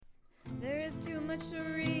too much to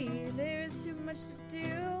read, there's too much to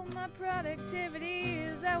do. My productivity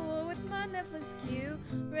is at war with my Netflix queue.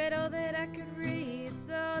 Read all that I could read,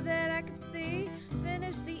 saw that I could see.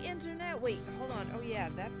 Finished the internet. Wait, hold on. Oh yeah,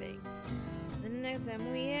 that thing. The next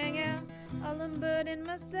time we hang out, I'll unburden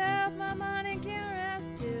myself. My mind can't rest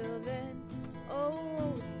till then.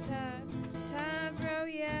 Oh, it's time for oh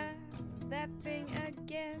yeah, that thing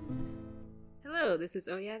again. Hello, this is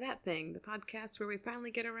Oh Yeah, That Thing, the podcast where we finally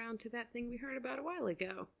get around to that thing we heard about a while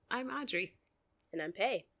ago. I'm Audrey. And I'm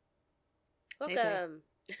Pei. Hey, Welcome.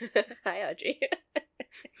 Hi, Audrey.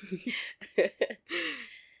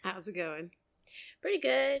 How's it going? Pretty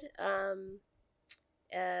good.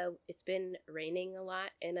 It's been raining a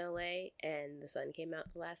lot in LA, and the sun came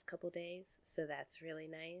out the last couple days, so that's really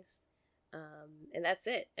nice. And that's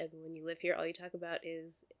it. And when you live here, all you talk about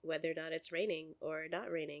is whether or not it's raining or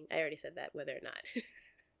not raining. I already said that, whether or not.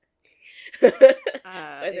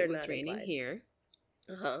 It was raining applies. here,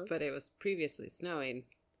 but it was previously snowing.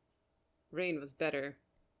 Rain was better,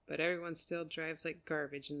 but everyone still drives like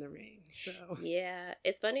garbage in the rain, so... Yeah,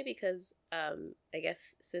 it's funny because I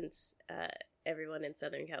guess since everyone in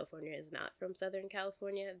Southern California is not from Southern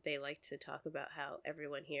California, they like to talk about how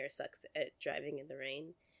everyone here sucks at driving in the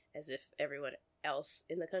rain, as if everyone else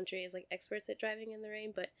in the country is like experts at driving in the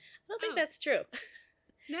rain, but I don't think that's true.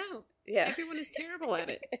 No, Yeah. Everyone is terrible at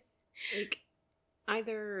it. Like,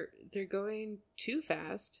 either they're going too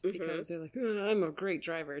fast because they're like, oh, I'm a great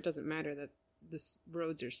driver. It doesn't matter that the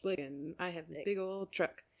roads are slick and I have this big old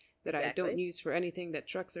truck that I don't use for anything that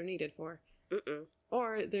trucks are needed for.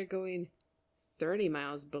 Or they're going 30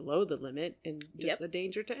 miles below the limit and just a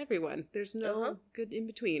danger to everyone. There's no good in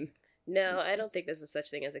between. No, I don't think there's a such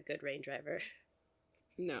thing as a good rain driver.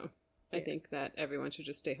 No. I think that everyone should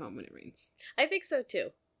just stay home when it rains. I think so too.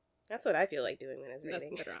 That's what I feel like doing when it's raining.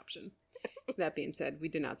 That's a better option. That being said, we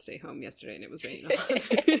did not stay home yesterday and it was raining a lot.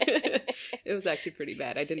 It was actually pretty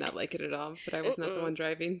bad. I did not like it at all, but I was not the one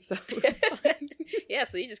driving, so it was fine. Yeah,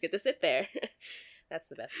 so you just get to sit there. That's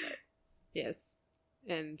the best part. Yes.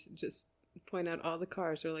 And just point out all the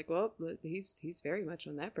cars. They're like, well, he's very much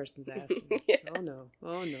on that person's ass. Oh no.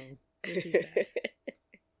 This is bad.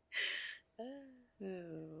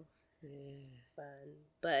 Oh, yeah. Fun.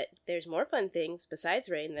 But there's more fun things besides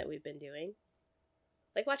rain that we've been doing.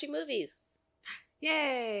 Like watching movies.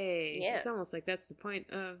 Yay! Yeah. It's almost like that's the point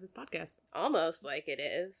of this podcast. Almost like it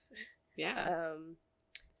is. Yeah.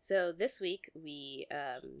 So this week we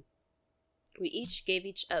each gave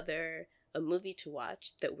each other a movie to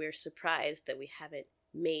watch that we're surprised that we haven't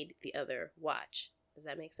made the other watch. Does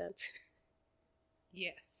that make sense?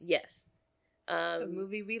 Yes. Yes. A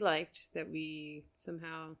movie we liked that we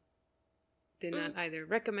somehow did not either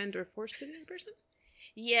recommend or force to the other person?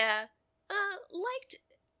 Yeah. Liked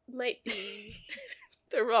might be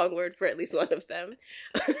the wrong word for at least one of them.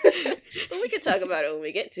 But we can talk about it when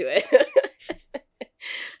we get to it.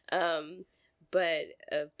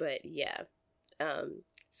 But yeah.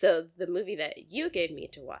 So the movie that you gave me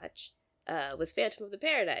to watch was Phantom of the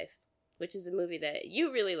Paradise, which is a movie that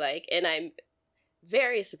you really like, and I'm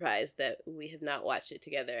very surprised that we have not watched it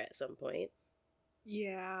together at some point.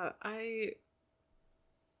 Yeah, I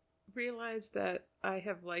realized that I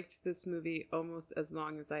have liked this movie almost as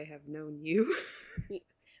long as I have known you.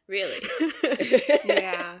 Really?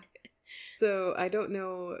 Yeah. So I don't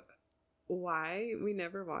know why we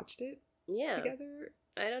never watched it together.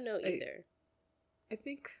 I don't know either. I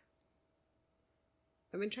think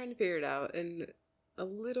I've been trying to figure it out, and a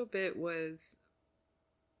little bit was,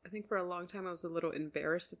 I think for a long time I was a little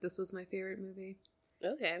embarrassed that this was my favorite movie.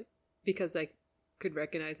 Okay. Because I could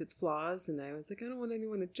recognize its flaws, and I was like, I don't want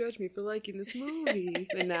anyone to judge me for liking this movie.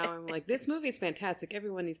 And now I'm like, this movie is fantastic.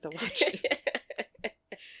 Everyone needs to watch it.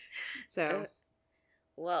 So.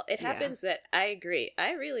 Well, it happens that I agree.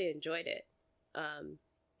 I really enjoyed it.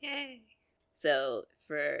 Yay. So,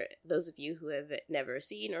 for those of you who have never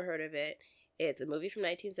seen or heard of it, it's a movie from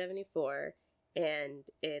 1974, and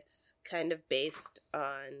it's kind of based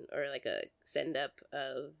on, or like a send-up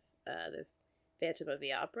of the Phantom of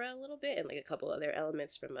the Opera a little bit, and like a couple other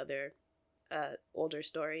elements from other older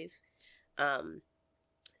stories.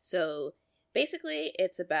 So, basically,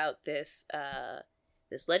 it's about this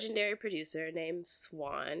legendary producer named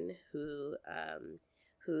Swan who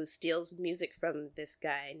steals music from this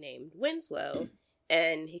guy named Winslow,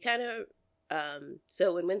 and he kind of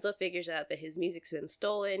so when Winslow figures out that his music's been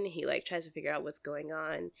stolen, he like tries to figure out what's going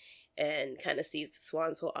on, and kind of sees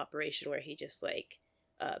Swan's whole operation where he just like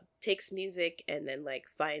takes music and then like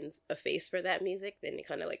finds a face for that music, then he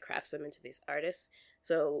kind of like crafts them into these artists.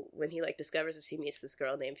 So when he like discovers this, he meets this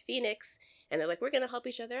girl named Phoenix, and they're like, we're gonna help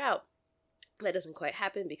each other out. that doesn't quite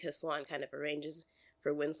happen because Swan kind of arranges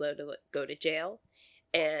for Winslow to go to jail.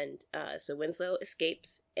 And so Winslow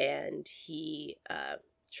escapes, and he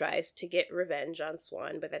tries to get revenge on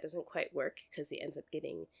Swan, but that doesn't quite work because he ends up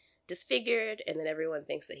getting disfigured, and then everyone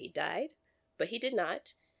thinks that he died, but he did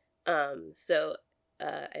not. So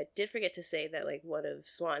I did forget to say that, like, one of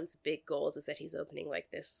Swan's big goals is that he's opening,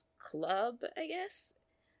 like, this club, I guess,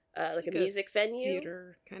 like a music venue,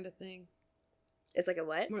 theater kind of thing. It's like a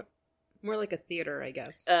what? More like a theater, I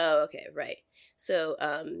guess. Oh, okay, right. So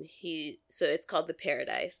so it's called the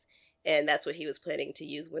Paradise, and that's what he was planning to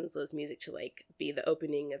use Winslow's music to, like, be the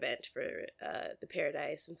opening event for the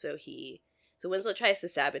Paradise. And so Winslow tries to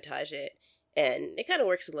sabotage it, and it kind of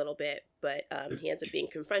works a little bit, but he ends up being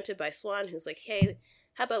confronted by Swan, who's like, hey,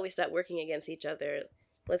 how about we stop working against each other?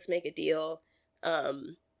 Let's make a deal.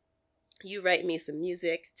 You write me some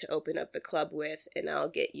music to open up the club with, and I'll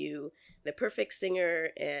get you the perfect singer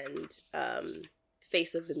and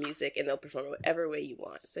face of the music, and they'll perform it whatever way you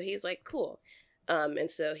want. So he's like, cool.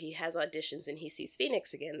 And so he has auditions, and he sees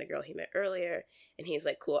Phoenix again, the girl he met earlier, and he's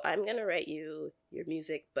like, cool, I'm going to write you your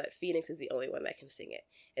music, but Phoenix is the only one that can sing it.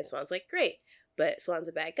 And Swan's like, great. But Swan's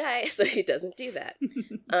a bad guy, so he doesn't do that.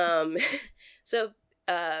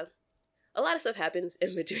 A lot of stuff happens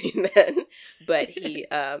in between then, but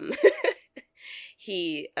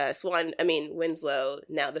Winslow,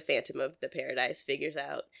 now the Phantom of the Paradise, figures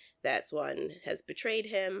out that Swan has betrayed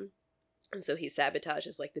him, and so he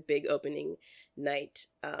sabotages, like, the big opening night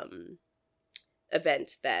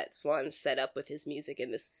event that Swan set up with his music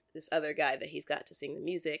and this other guy that he's got to sing the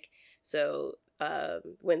music. So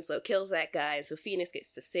Winslow kills that guy, and so Phoenix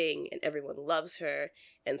gets to sing, and everyone loves her,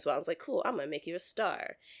 and Swan's like, cool, I'm gonna make you a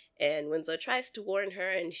star. And Winslow tries to warn her,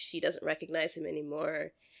 and she doesn't recognize him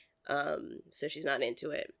anymore, so she's not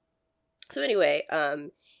into it. So anyway,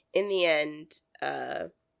 in the end,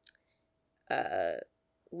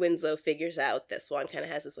 Winslow figures out that Swan kind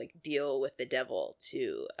of has this, like, deal with the devil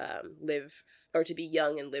to live, or to be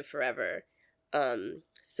young and live forever.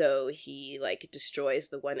 So he, like, destroys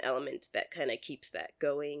the one element that kind of keeps that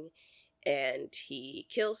going, and he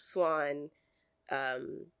kills Swan,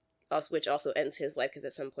 which also ends his life, because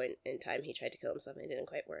at some point in time he tried to kill himself and it didn't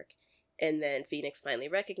quite work. And then Phoenix finally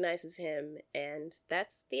recognizes him, and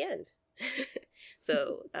that's the end.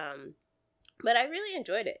 So, but I really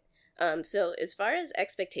enjoyed it. So as far as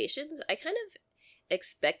expectations, I kind of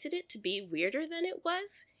expected it to be weirder than it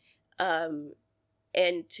was.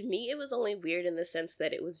 And to me, it was only weird in the sense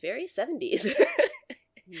that it was very 70s.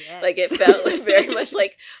 Yes. Like, it felt very much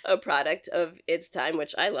like a product of its time,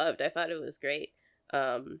 which I loved. I thought it was great.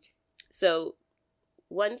 So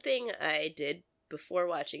one thing I did before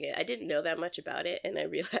watching it, I didn't know that much about it, and I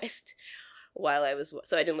realized so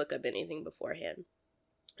I didn't look up anything beforehand.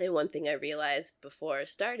 And one thing I realized before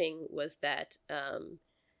starting was that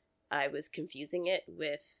I was confusing it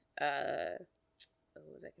with, what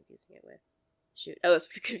was I confusing it with? I was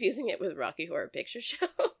confusing it with Rocky Horror Picture Show,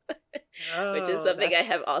 which is something I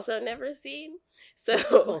have also never seen. So that's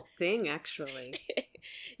the whole thing, actually.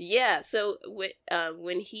 Yeah. So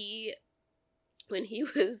when he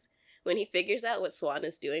figures out what Swan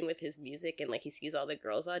is doing with his music, and, like, he sees all the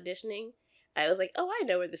girls auditioning, I was like, oh, I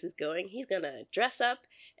know where this is going. He's gonna dress up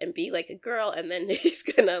and be like a girl, and then he's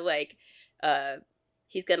gonna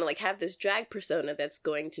have this drag persona that's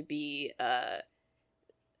going to be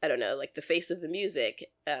I don't know, like, the face of the music,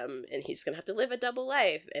 and he's gonna have to live a double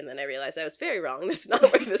life. And then I realized I was very wrong. That's not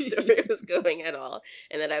where the story was going at all,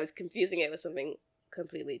 and that I was confusing it with something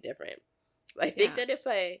completely different. I think that if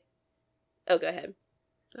I... Oh, go ahead.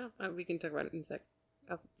 Oh, we can talk about it in a sec.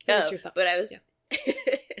 Finish your thoughts. But I was... Yeah.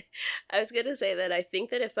 I was going to say that I think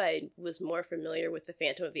that if I was more familiar with the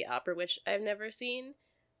Phantom of the Opera, which I've never seen,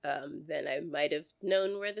 then I might have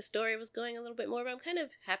known where the story was going a little bit more, but I'm kind of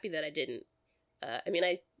happy that I didn't.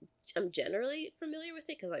 I'm generally familiar with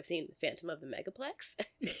it because I've seen Phantom of the Megaplex.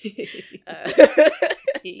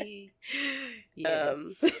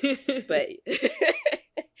 Yes.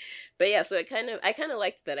 But yeah, so I kind of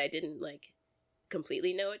liked that I didn't, like,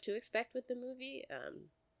 completely know what to expect with the movie.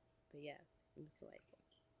 But yeah, it was delightful.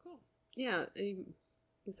 Cool. Yeah, you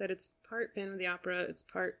said it's part Phantom of the Opera, it's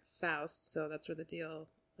part Faust, so that's where the deal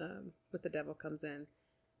with the devil comes in,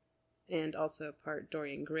 and also part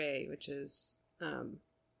Dorian Gray, which is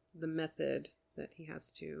the method that he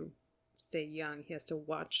has to stay young. He has to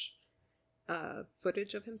watch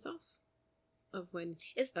footage of himself, of when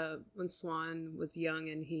Swan was young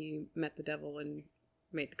and he met the devil and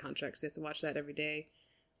made the contract. So he has to watch that every day.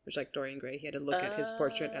 Which, like Dorian Gray, he had to look at his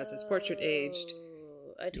portrait as his portrait aged.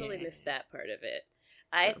 I totally missed that part of it.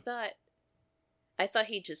 I thought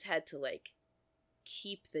he just had to, like,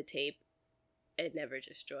 keep the tape and never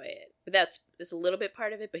destroy it. But that's a little bit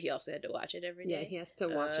part of it, but he also had to watch it every day. Yeah, he has to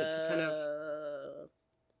watch it to kind of...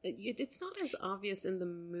 It's not as obvious in the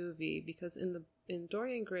movie, because in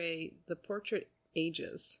Dorian Gray, the portrait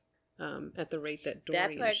ages at the rate that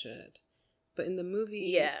Dorian should. But in the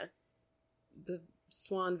movie, the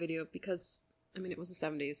Swan video, because, I mean, it was the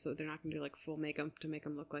 70s, so they're not going to do, like, full makeup to make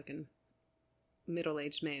him look like a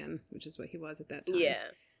middle-aged man, which is what he was at that time. Yeah.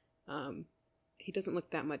 He doesn't look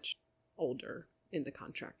that much older in the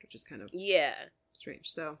contract, which is kind of strange.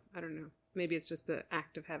 So, I don't know. Maybe it's just the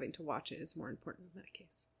act of having to watch it is more important in that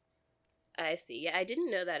case. I see. Yeah, I didn't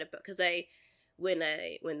know that about, because when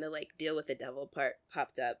the like deal with the devil part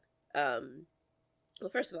popped up, well,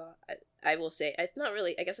 first of all, I will say I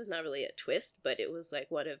guess it's not really a twist, but it was like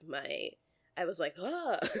I was like,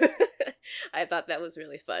 oh, I thought that was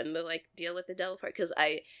really fun, the like deal with the devil part, because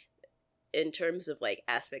in terms of like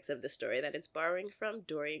aspects of the story that it's borrowing from,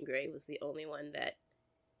 Dorian Gray was the only one that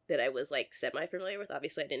I was like semi-familiar with.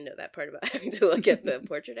 Obviously I didn't know that part about having to look at the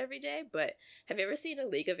portrait every day, but have you ever seen A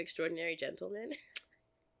League of Extraordinary Gentlemen?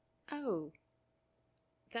 Oh,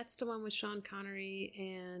 that's the one with Sean Connery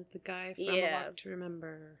and the guy from A Walk to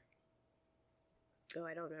Remember. Oh,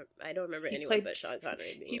 I don't remember anyone but Sean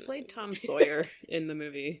Connery being he played Tom Sawyer in the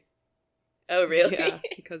movie. Oh, really? Yeah,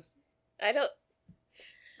 because I don't,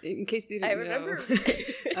 in case you didn't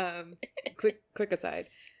know. Quick aside.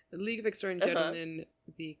 The League of Extraordinary Gentlemen,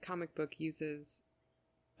 the comic book, uses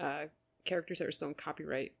characters that are still in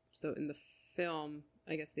copyright. So in the film,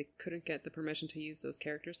 I guess they couldn't get the permission to use those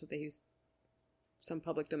characters, so they used some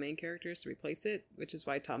public domain characters to replace it, which is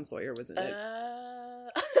why Tom Sawyer was in it.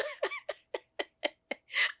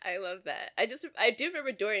 I love that. I do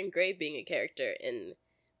remember Dorian Gray being a character in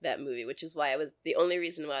that movie, which is why the only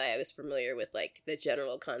reason why I was familiar with like the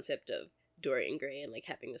general concept of Dorian Gray and like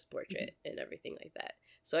having this portrait and everything like that.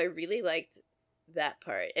 So I really liked that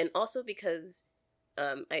part. And also because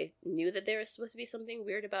I knew that there was supposed to be something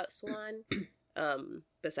weird about Swan,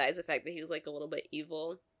 besides the fact that he was like a little bit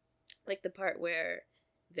evil. Like the part where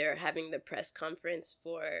they're having the press conference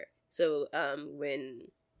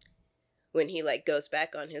when he like goes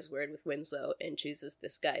back on his word with Winslow and chooses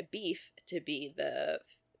this guy Beef to be the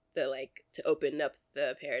like to open up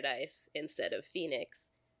the paradise instead of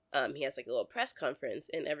Phoenix. He has like a little press conference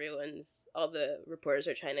and all the reporters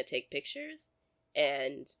are trying to take pictures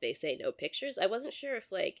and they say no pictures. I wasn't sure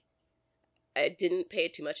if like, I didn't pay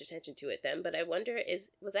too much attention to it then, but I wonder,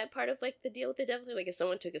 was that part of like the deal with the devil? Like if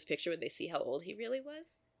someone took his picture, would they see how old he really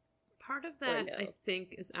was? Part of that, I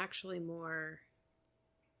think, is actually more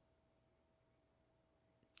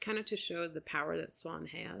kind of to show the power that Swan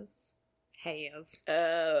has.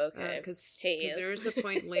 Oh, okay. Because there's a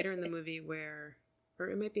point later in the movie where, or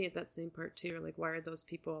it might be at that same part too, like why are those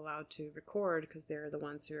people allowed to record? Because they're the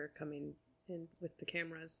ones who are coming in with the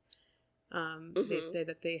cameras. They say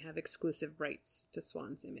that they have exclusive rights to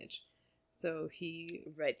Swan's image. So he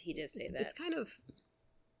did say that. It's kind of,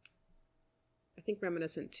 I think,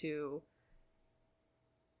 reminiscent to,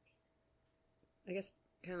 I guess,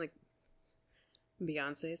 kind of like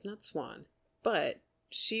Beyonce is not Swan, but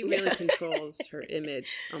she really controls her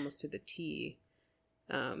image almost to the T.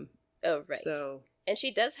 Oh, right. So, and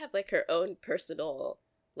she does have like her own personal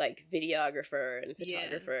like videographer and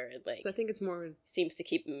photographer, and like, so I think it's more seems to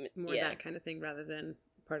keep more that kind of thing rather than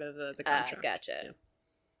part of the contract. Gotcha. Yeah.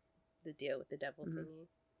 The deal with the devil thingy.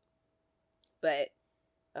 But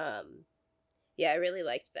I really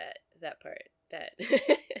liked that part. That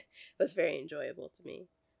was very enjoyable to me.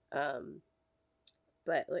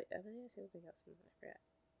 But wait, I was gonna say something else and I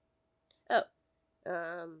forgot.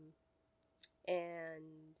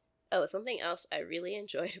 Something else I really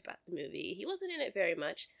enjoyed about the movie. He wasn't in it very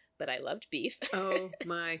much, but I loved Beef. Oh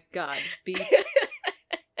my god, Beef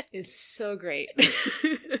is so great.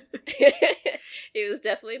 It was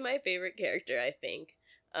definitely my favorite character, I think.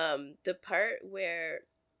 The part where,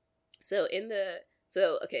 when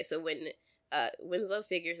Winslow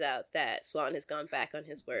figures out that Swan has gone back on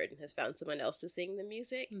his word and has found someone else to sing the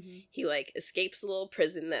music, he like escapes the little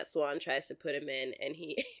prison that Swan tries to put him in, and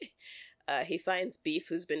he finds Beef,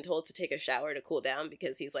 who's been told to take a shower to cool down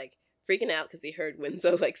because he's like freaking out because he heard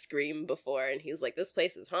Winslow like scream before, and he's like, this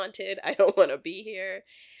place is haunted, I don't want to be here.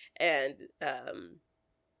 And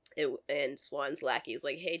and Swan's lackey's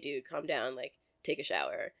like, hey dude, calm down, like take a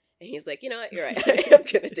shower. And he's like, you know what, you're right, I am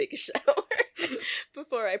gonna take a shower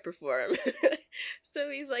before I perform. So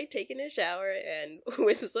he's like taking a shower, and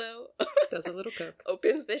Winslow does a little cook,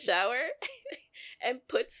 opens the shower and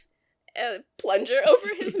puts a plunger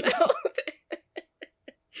over his mouth.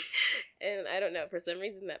 And I don't know, for some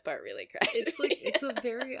reason that part really cracked me. It's a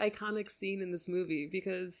very iconic scene in this movie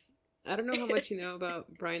because I don't know how much you know about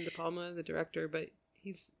Brian De Palma, the director, but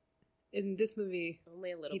he's in this movie.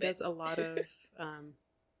 Only a little bit. He does a lot of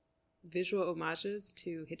visual homages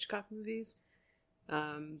to Hitchcock movies.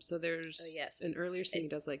 So there's an earlier scene he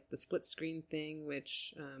does like the split screen thing,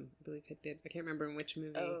 which I believe he did. I can't remember in which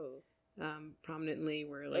movie. Prominently,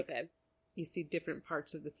 where like you see different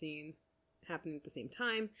parts of the scene happening at the same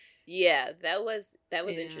time. Yeah, that was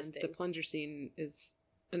interesting. The plunger scene is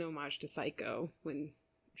an homage to Psycho when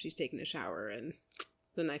she's taking a shower and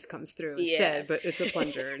the knife comes through instead, but it's a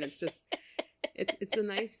plunger, and it's just it's a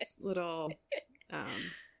nice little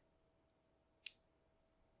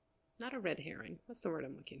not a red herring. What's the word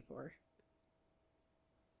I'm looking for?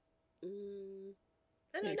 I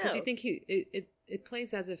don't know. Because you think it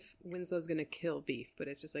plays as if Winslow's gonna kill Beef, but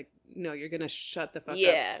it's just like, no, you're gonna shut the fuck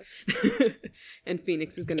up. And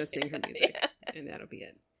Phoenix is gonna sing her music, and that'll be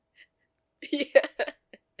it. Yeah.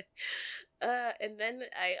 And then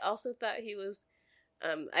I also thought he was.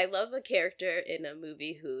 I love a character in a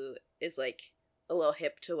movie who is like a little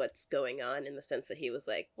hip to what's going on, in the sense that he was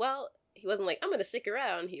like, well, he wasn't like, I'm gonna stick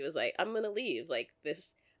around. He was like, I'm gonna leave. Like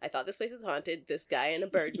this, I thought this place was haunted. This guy in a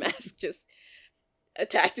bird mask just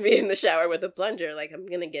attacked me in the shower with a plunger. Like, I'm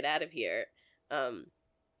gonna get out of here.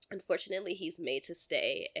 Unfortunately, he's made to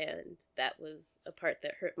stay, and that was a part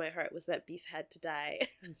that hurt my heart, was that Beef had to die.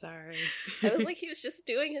 I'm sorry. I was like, he was just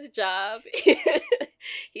doing his job.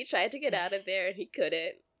 He tried to get out of there, and he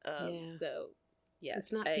couldn't. So, yes.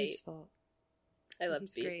 It's not Beef's fault. I love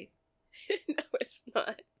Beef. Great. No, it's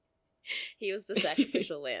not. He was the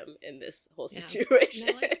sacrificial lamb in this whole situation.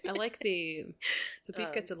 I like so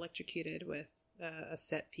Beef gets electrocuted with a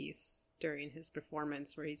set piece during his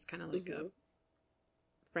performance, where he's kind of like a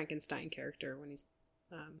Frankenstein character when he's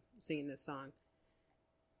singing this song.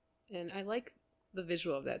 And I like the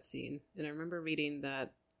visual of that scene. And I remember reading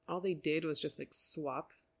that all they did was just like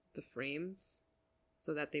swap the frames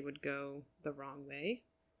so that they would go the wrong way,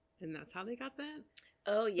 and that's how they got that.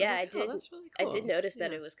 Oh yeah, I did. That's really cool. I did notice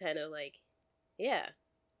that it was kind of like, yeah,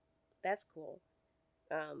 that's cool.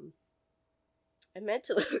 I meant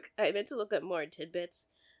to look up more tidbits,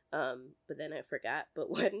 but then I forgot. But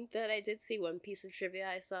one that I did see, one piece of trivia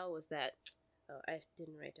I saw was that, I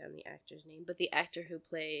didn't write down the actor's name, but the actor who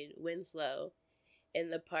played Winslow in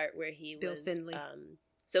the part where he Bill was Finley.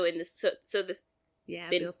 So in this, so this,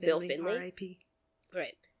 Bill Finley, R.I.P.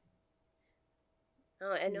 Right.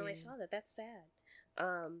 Oh, I know, I saw that. That's sad.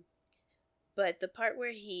 But the part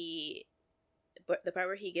where he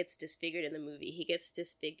gets disfigured in the movie, he gets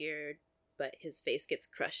disfigured, but his face gets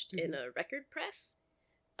crushed in a record press.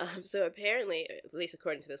 So apparently, at least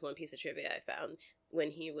according to this one piece of trivia I found,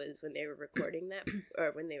 when they were recording that,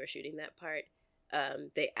 or when they were shooting that part,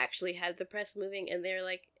 they actually had the press moving, and they're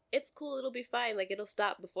like, it's cool, it'll be fine, like, it'll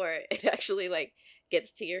stop before it actually, like,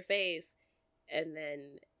 gets to your face. And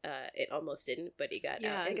then it almost didn't, but he got out in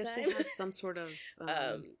time. Yeah, I guess they had some sort of,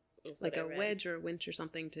 like a wedge or a winch or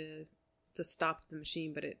something to stop the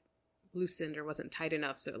machine, but it loosened or wasn't tight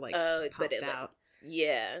enough, so it, like, popped out.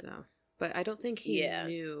 Yeah. So, but I don't think he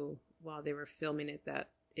knew while they were filming it that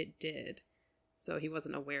it did. So he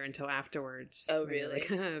wasn't aware until afterwards. Oh, really?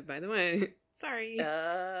 Like, by the way, sorry.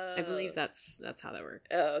 I believe that's how that worked.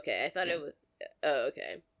 Oh, okay. I thought it was... Oh,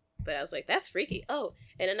 okay. But I was like, that's freaky. Oh,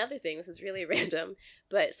 and another thing, this is really random,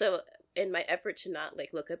 but so in my effort to not,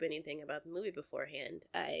 like, look up anything about the movie beforehand,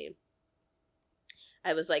 I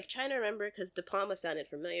was, like, trying to remember, because De Palma sounded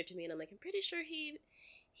familiar to me, and I'm like, I'm pretty sure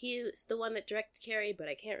he's the one that directed Carrie, but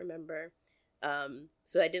I can't remember.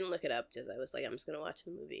 So I didn't look it up, because I was like, I'm just going to watch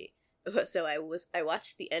the movie. So I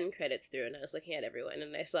watched the end credits through, and I was looking at everyone,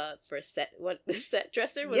 and I saw the set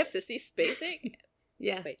dresser was Sissy Spacek.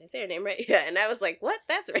 Yeah. Wait, did I say her name right? Yeah, and I was like, what?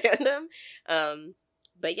 That's random.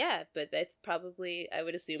 But that's probably, I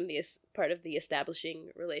would assume, the part of the establishing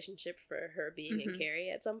relationship for her being in Carrie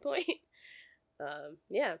at some point.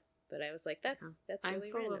 Yeah, but I was like, that's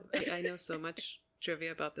really random. I know so much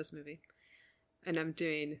trivia about this movie, and I'm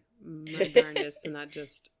doing my darndest to not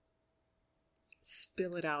just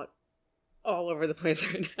spill it out all over the place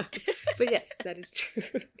right now. But yes, that is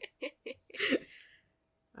true.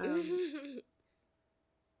 I don't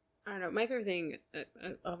know. My favorite thing,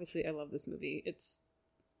 obviously, I love this movie. It's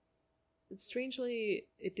strangely,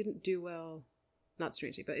 it didn't do well. Not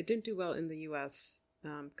strangely, but it didn't do well in the U.S.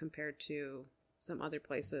 Compared to some other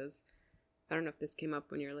places. I don't know if this came up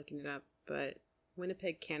when you were looking it up, but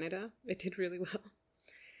Winnipeg, Canada, it did really well.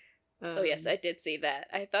 Oh yes, I did see that.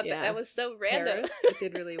 I thought that was so random. Paris, it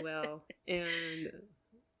did really well, and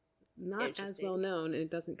not as well known. And it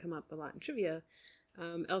doesn't come up a lot in trivia.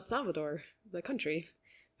 El Salvador, the country,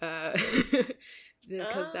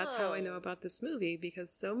 because that's how I know about this movie,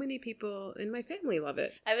 because so many people in my family love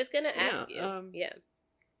it. I was going to ask you. Yeah.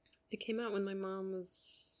 It came out when my mom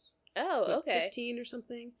was 15 or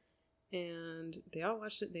something, and they all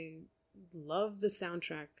watched it. They love the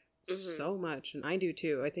soundtrack so much, and I do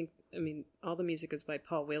too. I mean, all the music is by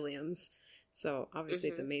Paul Williams, so obviously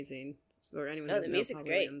it's amazing. Or anyone who doesn't know, Paul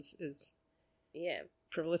Williams is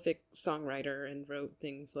prolific songwriter and wrote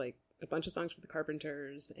things like a bunch of songs for the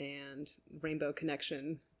Carpenters and Rainbow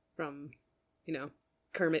Connection from,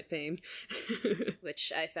 Kermit fame.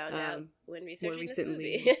 Which I found out when researching this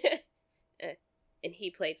movie. And he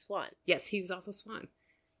played Swan. Yes, he was also Swan.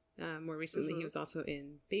 More recently, he was also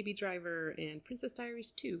in Baby Driver and Princess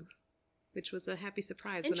Diaries 2, which was a happy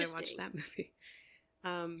surprise when I watched that movie.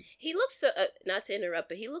 He looks so, not to interrupt,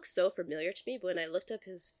 but he looks so familiar to me. But when I looked up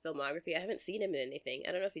his filmography, I haven't seen him in anything.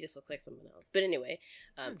 I don't know if he just looks like someone else. But anyway,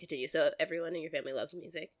 continue. So everyone in your family loves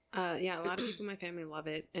music? Yeah, a lot of people in my family love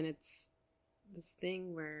it. And it's this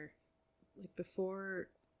thing where, like, before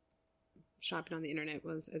shopping on the internet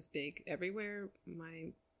was as big everywhere,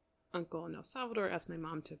 my uncle in El Salvador asked my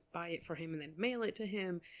mom to buy it for him and then mail it to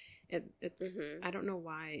him. It's I don't know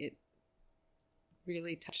why it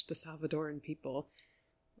really touched the Salvadoran people.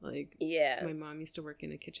 Like, my mom used to work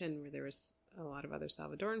in a kitchen where there was a lot of other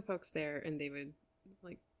Salvadoran folks there, and they would,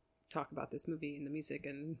 like, talk about this movie and the music,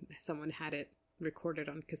 and someone had it recorded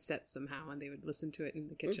on cassette somehow, and they would listen to it in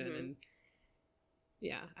the kitchen, and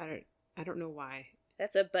I don't know why.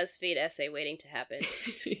 That's a BuzzFeed essay waiting to happen.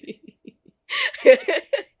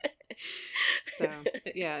 So,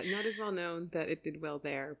 yeah, not as well known that it did well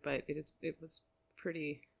there, but it was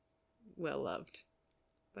pretty well loved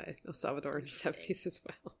by El Salvador in the 70s as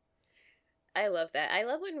well. I love that. I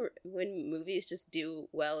love when movies just do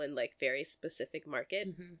well in, like, very specific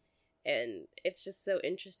markets, and it's just so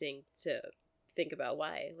interesting to think about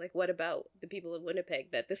why. Like, what about the people of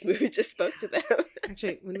Winnipeg that this movie just spoke to them?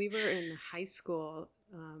 Actually, when we were in high school,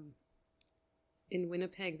 in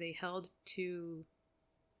Winnipeg, they held 2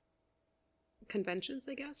 conventions,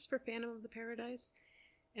 I guess, for Phantom of the Paradise.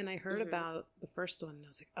 And I heard about the first one, and I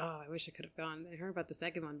was like, oh, I wish I could have gone. I heard about the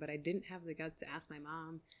second one, but I didn't have the guts to ask my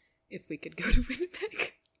mom if we could go to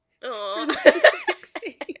Winnipeg for the specific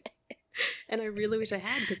thing. And I really wish I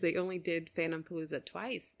had, because they only did Phantom Palooza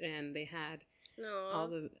twice, and they had all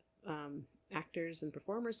the actors and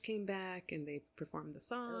performers came back, and they performed the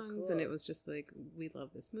songs, and it was just like, we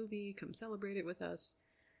love this movie, come celebrate it with us.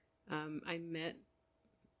 I met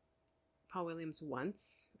Paul Williams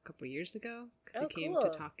once a couple years ago, because he came to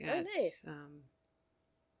talk at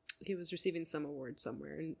he was receiving some award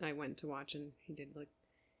somewhere, and I went to watch, and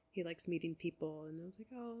he likes meeting people, and I was like,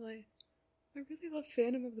 oh, I really love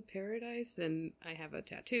Phantom of the Paradise, and I have a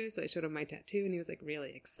tattoo, so I showed him my tattoo, and he was like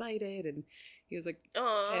really excited, and he was like,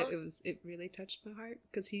 it really touched my heart,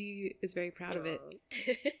 because he is very proud of it.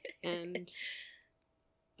 And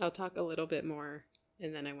I'll talk a little bit more,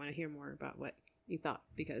 and then I want to hear more about what you thought,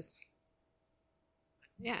 because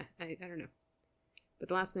I don't know. But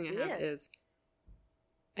the last thing I have is,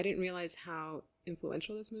 I didn't realize how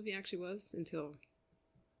influential this movie actually was until,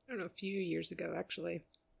 I don't know, a few years ago, actually.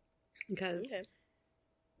 Because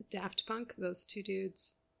Daft Punk, those 2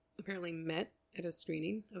 dudes, apparently met at a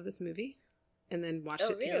screening of this movie and then watched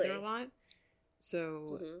it together a lot.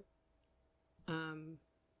 So,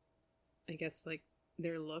 I guess, like,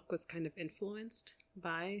 their look was kind of influenced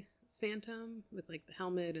by Phantom, with, like, the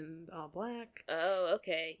helmet and all black. Oh,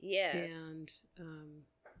 okay, yeah. And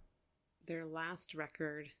their last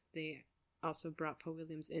record, they also brought Paul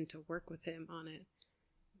Williams in to work with him on it,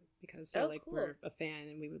 because they're like, we're a fan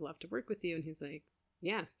and we would love to work with you. And he's like,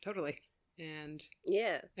 yeah, totally. And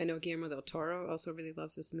I know Guillermo del Toro also really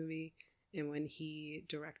loves this movie, and when he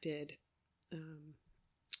directed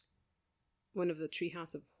one of the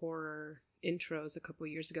Treehouse of Horror intros a couple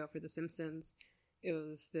years ago for The Simpsons, it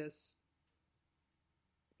was this,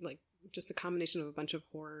 like, just a combination of a bunch of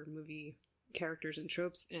horror movie characters and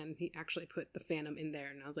tropes, and he actually put the Phantom in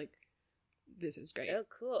there, and I was like, this is great. Oh,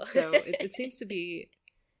 cool. So it seems to be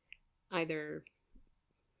either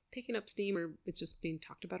picking up steam, or it's just being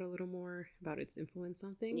talked about a little more, about its influence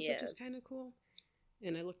on things, which is kind of cool.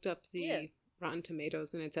 And I looked up the Rotten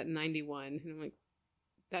Tomatoes, and it's at 91, and I'm like,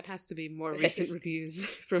 that has to be more recent reviews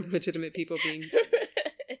from legitimate people being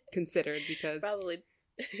considered, because probably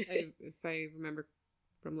if I remember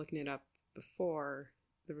from looking it up before,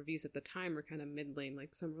 the reviews at the time were kind of middling.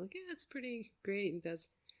 Like, some were like, yeah, it's pretty great and does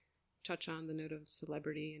touch on the note of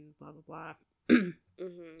celebrity and blah blah blah.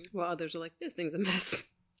 While others are like, this thing's a mess.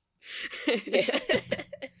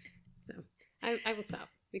 So I will stop.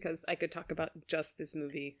 because I could talk about just this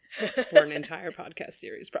movie for an entire podcast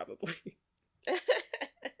series, probably. I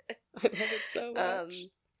love it so much.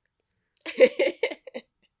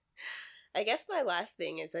 I guess my last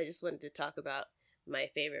thing is I just wanted to talk about my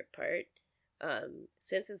favorite part.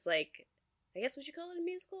 Since it's like, I guess, would you call it a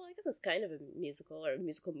musical? I guess it's kind of a musical or a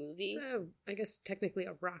musical movie. So, I guess technically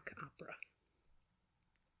a rock opera.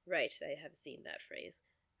 Right, I have seen that phrase.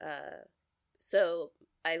 So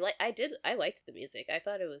I liked the music. I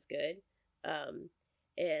thought it was good.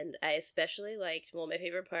 And I especially liked, well, my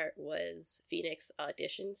favorite part was Phoenix's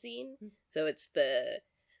audition scene. Mm-hmm. So it's the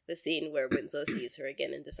scene where Winslow sees her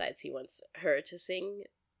again and decides he wants her to sing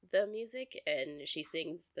the music, and she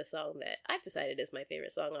sings the song that I've decided is my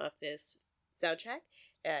favorite song off this soundtrack.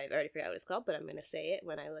 I've already forgot what it's called, but I'm going to say it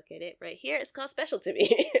when I look at it right here. It's called Special to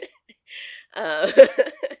Me.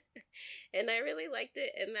 And I really liked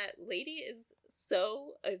it, and that lady is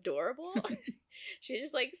so adorable. She's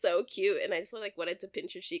just, like, so cute, and I just, like, wanted to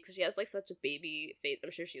pinch her cheek, because she has, like, such a baby face.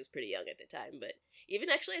 I'm sure she was pretty young at the time, but even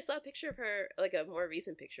actually I saw a picture of her, like, a more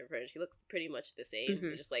recent picture of her, and she looks pretty much the same.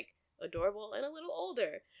 Mm-hmm. Just, like, adorable and a little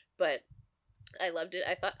older, but I loved it.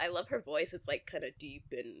 I love her voice. It's, like, kind of deep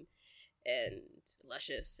and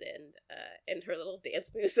luscious, and her little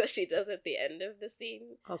dance moves that she does at the end of the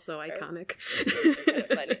scene. Also iconic.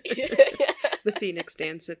 Funny. The Phoenix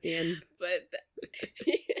dance at the end.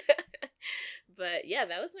 But yeah,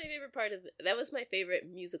 that was my favorite part that was my favorite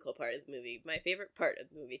musical part of the movie. My favorite part of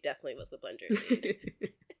the movie definitely was the plunger scene.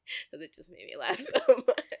 Because it just made me laugh so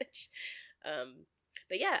much.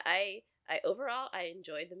 But yeah, I overall, I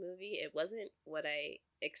enjoyed the movie. It wasn't what I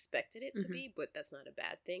expected it to mm-hmm. be, but that's not a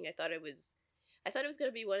bad thing. I thought it was going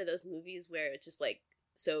to be one of those movies where it's just, like,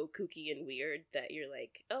 so kooky and weird that you're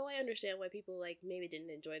like, oh, I understand why people, like, maybe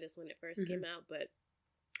didn't enjoy this when it first mm-hmm. came out, but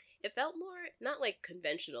it felt more, not, like,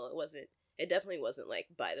 conventional. It definitely wasn't, like,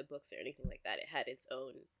 by the books or anything like that. It had its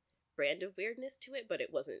own brand of weirdness to it, but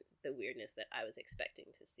it wasn't the weirdness that I was expecting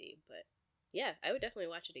to see. But yeah, I would definitely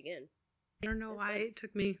watch it again. I don't know why it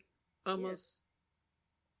took me almost,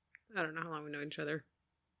 I don't know how long we know each other,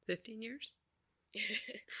 15 years?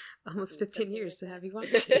 Almost 15 years to have you watch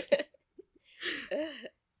it.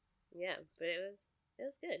 Yeah, but it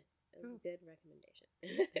was good. It was a good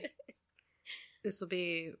recommendation. This will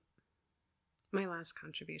be my last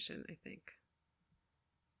contribution, I think.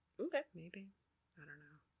 Okay. Maybe. I don't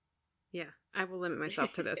know. Yeah, I will limit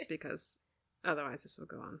myself to this because otherwise this will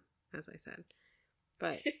go on, as I said.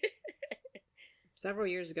 But several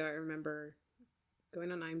years ago, I remember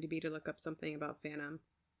going on IMDb to look up something about Phantom.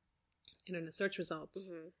 And in the search results,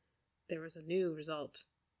 mm-hmm. there was a new result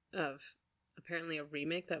of apparently a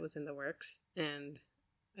remake that was in the works. And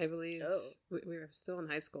I believe we were still in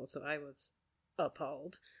high school, so I was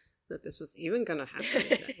appalled that this was even going to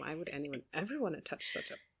happen. Why would anyone ever want to touch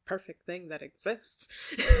such a perfect thing that exists?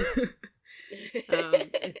 I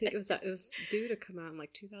think it was due to come out in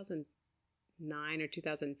like 2009 or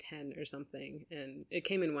 2010 or something. And it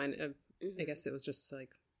came and went. Mm-hmm. I guess it was just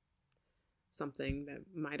like something that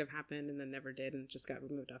might have happened and then never did and just got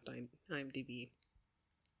removed off IMDb.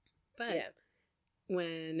 But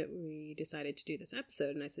when we decided to do this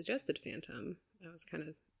episode and I suggested Phantom, I was kind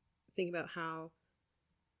of thinking about how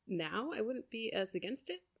now I wouldn't be as against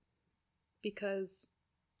it because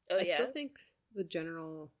I still think the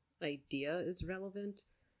general idea is relevant.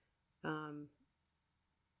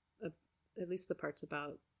 At least the parts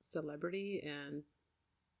about celebrity and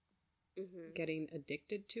mm-hmm. getting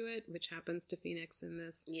addicted to it, which happens to Phoenix in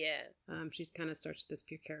this. Yeah. She kind of starts with this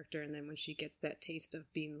pure character, and then when she gets that taste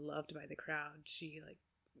of being loved by the crowd, she like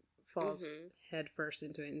falls mm-hmm. head first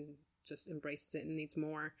into it and just embraces it and needs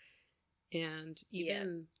more. And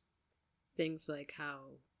even things like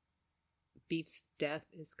how Beef's death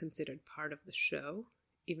is considered part of the show,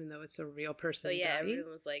 even though it's a real person dying.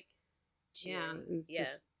 Everyone was like, it's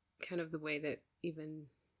just kind of the way that even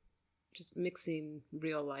just mixing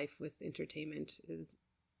real life with entertainment is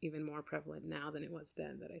even more prevalent now than it was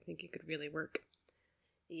then, that I think it could really work.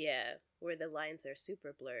 Yeah, where the lines are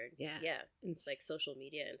super blurred. Yeah. It's like social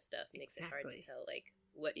media and stuff makes it hard to tell like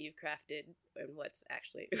what you've crafted and what's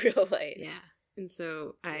actually real life. Yeah. And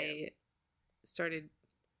so I started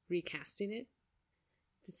recasting it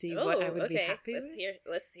to see what I would be happy with.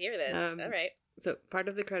 Let's hear this. All right. So part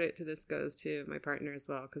of the credit to this goes to my partner as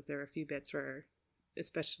well, because there are a few bits where,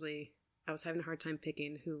 especially, I was having a hard time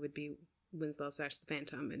picking who would be Winslow / the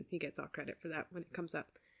Phantom, and he gets all credit for that when it comes up.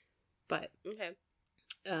 But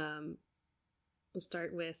we'll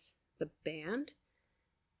start with the band.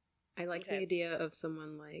 I like the idea of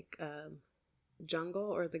someone like Jungle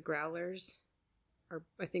or the Growlers, or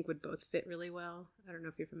I think would both fit really well. I don't know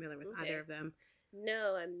if you're familiar with either of them.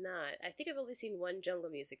 No, I'm not. I think I've only seen one Jungle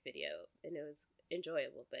music video, and it was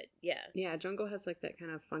enjoyable, but yeah. Yeah, Jungle has like that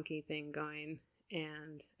kind of funky thing going,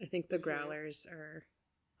 and I think the Growlers are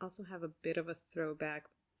also have a bit of a throwback,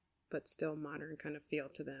 but still modern kind of feel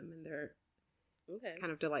to them, and they're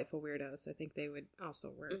kind of delightful weirdos. I think they would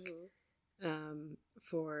also work.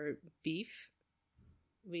 For Beef,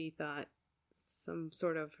 we thought some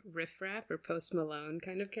sort of riffraff or Post Malone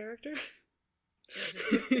kind of character.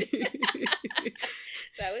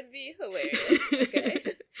 That would be hilarious.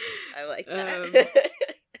 Okay. I like that.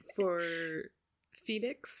 For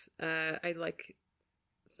Phoenix, I like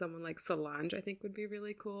someone like Solange, I think would be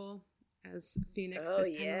really cool as Phoenix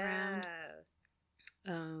this time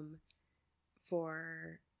around.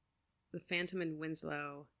 For the Phantom and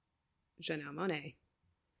Winslow, Janelle Monáe.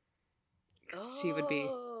 She would be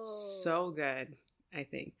so good, I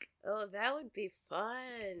think. Oh, that would be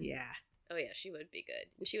fun. Yeah. Oh, yeah, she would be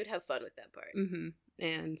good. She would have fun with that part. Mm-hmm.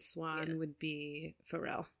 And Swan would be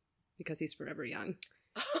Pharrell, because he's forever young.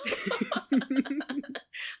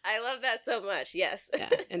 I love that so much, yes. Yeah.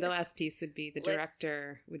 And the last piece would be, the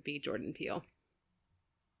director would be Jordan Peele.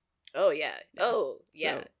 Oh, yeah. Oh,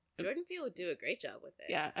 yeah. So, Jordan Peele would do a great job with it.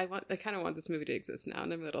 Yeah, I kind of want this movie to exist now,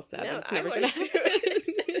 and I'm a little sad that it's I never going to happen.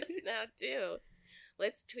 exist now, too.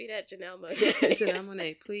 Let's tweet at Janelle Monáe. Janelle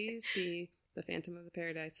Monáe, please be the Phantom of the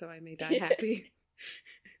Paradise so I may die happy.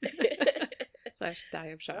 / die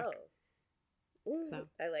of shock. Oh. So.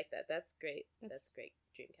 I like that. That's great. That's great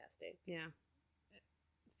dream casting. Yeah.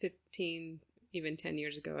 15, even 10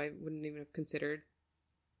 years ago, I wouldn't even have considered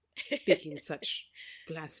speaking such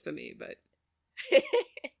blasphemy, but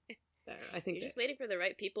I think you're just waiting for the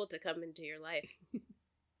right people to come into your life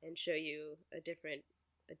and show you a different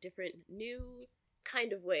new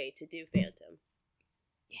kind of way to do Phantom.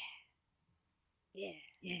 Yeah.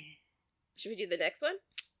 Should we do the next one?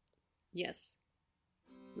 Yes.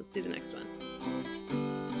 Let's do the next one.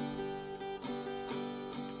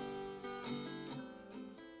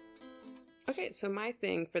 Okay, so my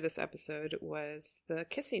thing for this episode was the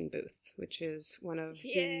Kissing Booth, which is one of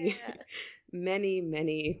the many,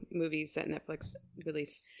 many movies that Netflix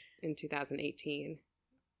released in 2018.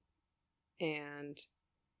 And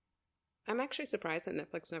I'm actually surprised that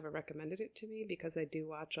Netflix never recommended it to me, because I do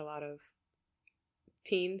watch a lot of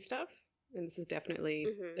teen stuff, and this is definitely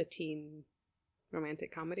a teen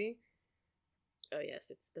romantic comedy. Oh yes,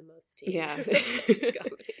 it's the most teen romantic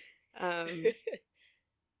comedy.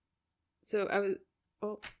 So I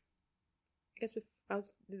guess I'll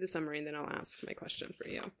do the summary and then I'll ask my question for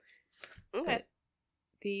you. Okay. But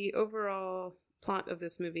the overall plot of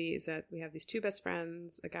this movie is that we have these two best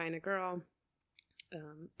friends, a guy and a girl,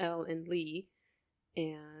 Elle and Lee,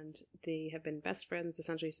 and they have been best friends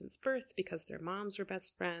essentially since birth because their moms were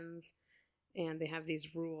best friends, and they have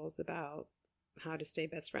these rules about how to stay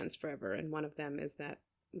best friends forever, and one of them is that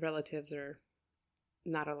relatives are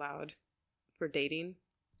not allowed for dating.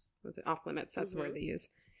 Was it off limits? That's the word they use.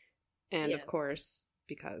 And of course,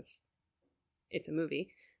 because it's a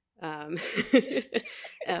movie, Elle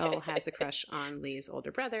has a crush on Lee's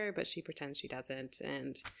older brother, but she pretends she doesn't,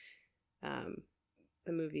 and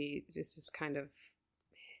the movie is just kind of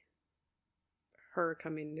her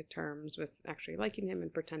coming to terms with actually liking him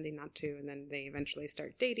and pretending not to, and then they eventually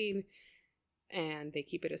start dating, and they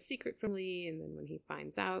keep it a secret from Lee, and then when he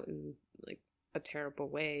finds out in like a terrible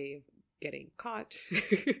way of getting caught,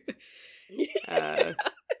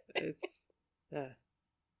 it's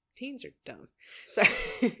teens are dumb. Sorry.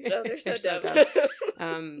 No, they're so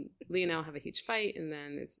dumb. Lee and Elle have a huge fight, and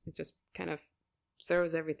then it just kind of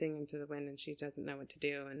throws everything into the wind, and she doesn't know what to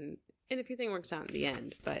do, and everything works out in the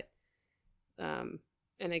end. But and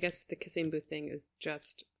I guess the Kissing Booth thing is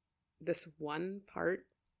just this one part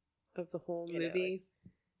of the whole movie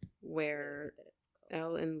where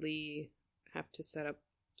Elle and Lee have to set up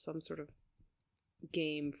some sort of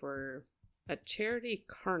game for a charity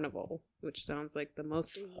carnival, which sounds like the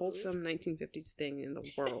most wholesome 1950s thing in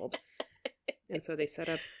the world. And so they set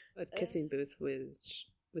up a kissing booth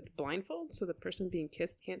with blindfolds, so the person being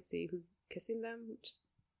kissed can't see who's kissing them, which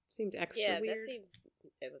seemed extra weird.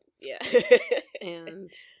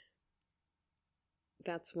 And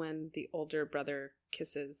that's when the older brother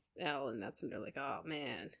kisses Elle, and that's when they're like, oh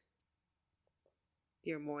man,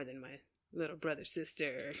 you're more than my little brother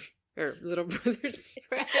sister, or little brother's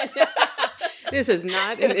friend. This is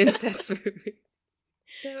not an incest movie.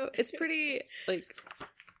 So it's pretty, like,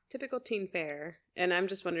 typical teen fare, and I'm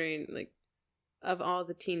just wondering, like, of all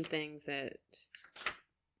the teen things that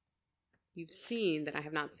you've seen that I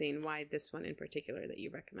have not seen, why this one in particular that you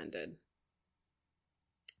recommended?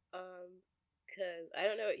 Because I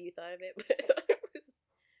don't know what you thought of it, but I thought it was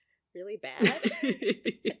really bad.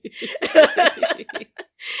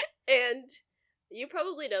 And you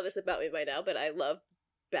probably know this about me by now, but I love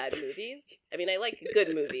bad movies. I mean, I like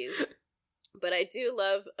good movies, but I do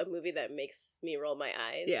love a movie that makes me roll my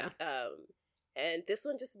eyes. Yeah. And this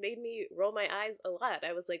one just made me roll my eyes a lot.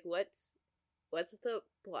 I was like, what's the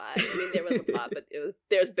plot? I mean, there was a plot, but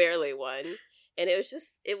there's barely one. And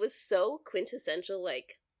it was so quintessential,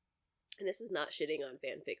 like, and this is not shitting on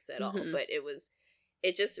fanfics at all, but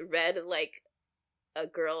it just read like a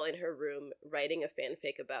girl in her room writing a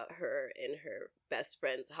fanfic about her and her best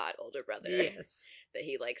friend's hot older brother. Yes. That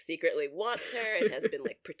he, like, secretly wants her and has been,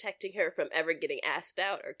 like, protecting her from ever getting asked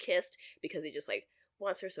out or kissed because he just, like,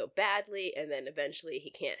 wants her so badly, and then eventually he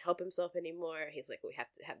can't help himself anymore. He's like, we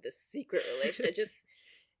have to have this secret relationship. It just,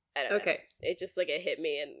 I don't know. It just, like, it hit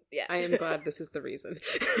me, and yeah. I am glad this is the reason.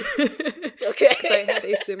 Okay. Because I had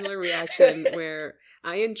a similar reaction where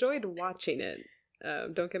I enjoyed watching it.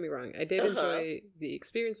 Don't get me wrong. I did enjoy the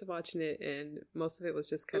experience of watching it, and most of it was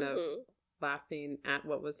just kind of laughing at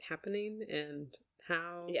what was happening and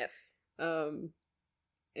how. Yes. And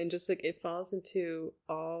just, like, it falls into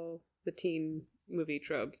all the teen movie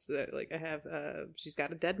tropes that, like, I have, she's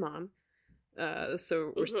got a dead mom.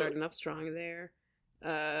 So we're starting off strong there.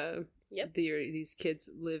 Yep. These kids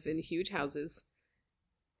live in huge houses.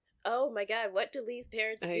 Oh my god, what do Lee's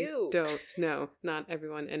parents do? I don't know. Not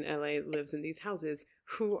everyone in LA lives in these houses.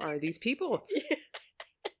 Who are these people?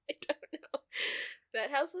 I don't know.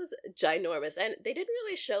 That house was ginormous, and they didn't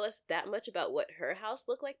really show us that much about what her house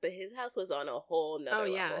looked like, but his house was on a whole nother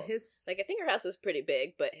level. His... Like, I think her house was pretty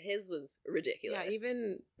big, but his was ridiculous. Yeah,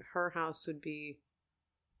 even her house would be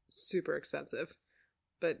super expensive.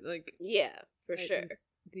 But, like... Yeah, for sure.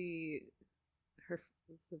 The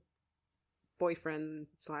boyfriend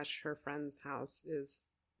 / her friend's house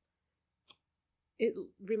it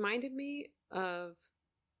reminded me of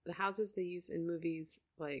the houses they use in movies,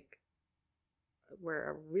 like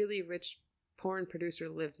where a really rich porn producer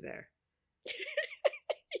lives there.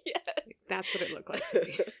 Yes. Like, that's what it looked like to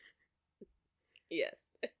me.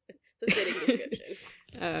 Yes. It's a fitting description.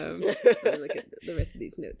 Let me look at the rest of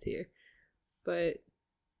these notes here. But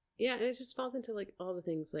yeah, and it just falls into, like, all the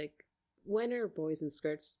things, like, when are boys in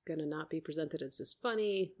skirts gonna not be presented as just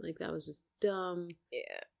funny? Like, that was just dumb.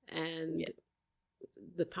 Yeah. And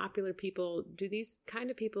the popular people, do these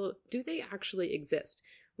kind of people, do they actually exist?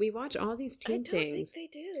 We watch all these teen things. I don't think they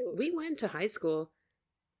do. We went to high school.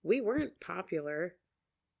 We weren't popular.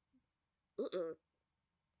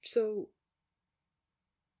 So,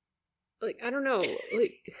 like, I don't know.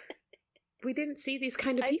 Like, we didn't see these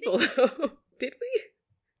kind of people, though. Did we?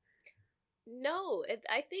 No,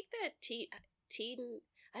 I think that teen,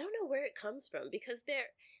 I don't know where it comes from, because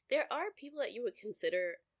there are people that you would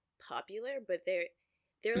consider popular, but they're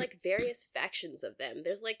like various factions of them.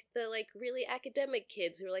 There's, like, the, like, really academic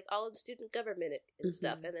kids who are, like, all in student government and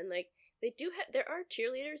stuff, and then, like, they do there are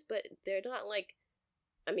cheerleaders, but they're not, like,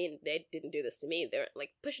 I mean, they didn't do this to me. They're,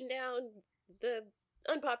 like, pushing down the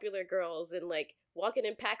unpopular girls and, like, walking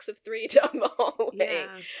in packs of 3 down the hallway.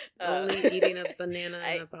 Yeah, only eating a banana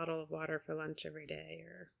and a bottle of water for lunch every day,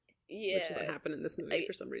 which is what happened in this movie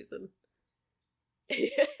for some reason.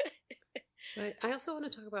 But I also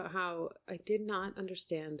want to talk about how I did not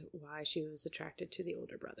understand why she was attracted to the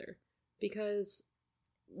older brother. Because,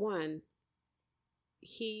 one,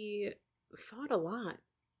 he fought a lot.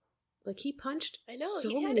 Like, he punched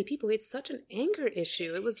so many people. He had such an anger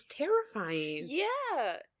issue. It was terrifying.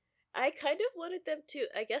 Yeah. I kind of wanted them to,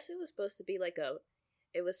 I guess it was supposed to be like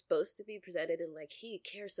it was supposed to be presented in, like, he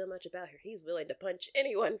cares so much about her, he's willing to punch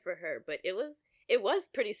anyone for her, but it was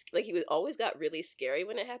pretty, like, he always got really scary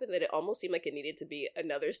when it happened, that it almost seemed like it needed to be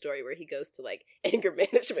another story where he goes to, like, anger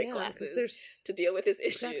management classes to deal with his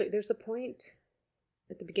issues. Exactly. There's a point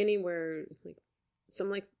at the beginning where, like, some,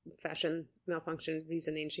 like, fashion malfunction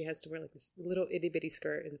reasoning, she has to wear, like, this little itty-bitty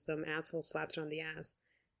skirt, and some asshole slaps her on the ass,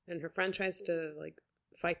 and her friend tries to, like,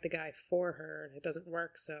 fight the guy for her, and it doesn't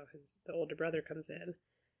work, so the older brother comes in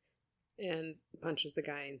and punches the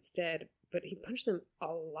guy instead, but he punched them a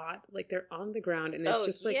lot. Like, they're on the ground, and it's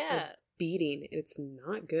just like a beating. It's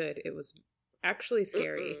not good. It was actually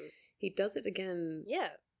scary. He does it again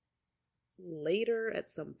later at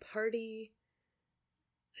some party,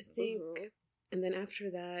 I think. And then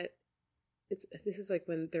after that, this is like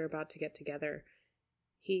when they're about to get together.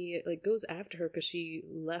 He, like, goes after her because she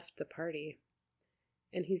left the party.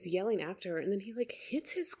 And he's yelling after her, and then he, like,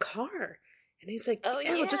 hits his car. And he's like,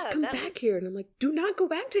 just come back here. And I'm like, do not go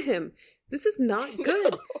back to him. This is not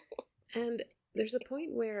good. And there's a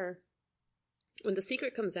point where, when the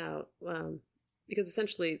secret comes out, because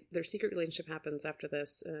essentially their secret relationship happens after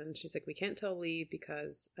this, and she's like, we can't tell Lee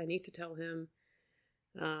because I need to tell him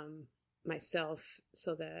myself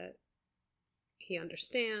so that he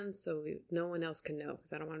understands, so no one else can know,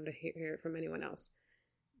 because I don't want him to hear it from anyone else.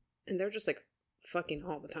 And they're just like fucking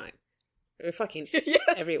all the time. They're fucking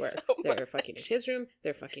everywhere. So they're fucking in his room,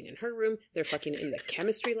 they're fucking in her room, they're fucking in the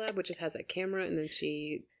chemistry lab, which has a camera, and then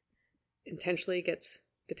she intentionally gets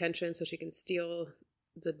detention so she can steal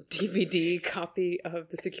the DVD copy of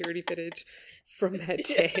the security footage from that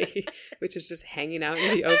day, which is just hanging out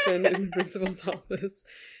in the open in the principal's office.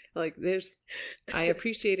 Like, I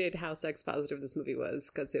appreciated how sex positive this movie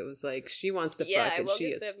was, because it was like, she wants to fuck, and she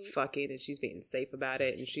is fucking, and she's being safe about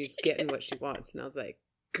it, and she's getting what she wants, and I was like,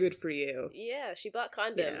 good for you. Yeah, she bought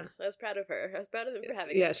condoms. Yeah. I was proud of her. I was proud of them for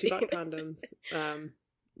having them. Yeah, she bought condoms.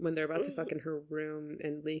 When they're about to fuck in her room,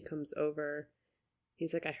 and Lee comes over,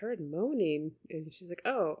 he's like, I heard moaning, and she's like,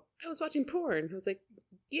 oh, I was watching porn. I was like,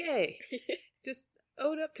 yay, just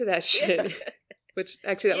owed up to that shit. Yeah. Which,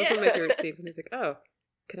 actually, that was one of my favorite scenes, when he's like, oh,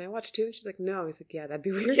 can I watch too? And she's like, no. He's like, yeah, that'd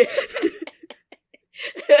be weird.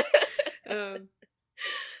 Yeah.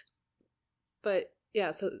 But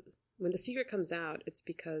yeah, so when the secret comes out, it's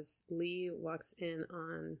because Lee walks in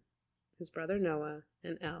on his brother Noah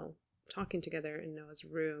and Elle talking together in Noah's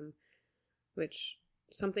room, which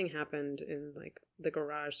something happened in like the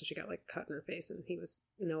garage, so she got like a cut in her face, and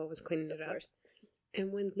Noah was cleaning it up.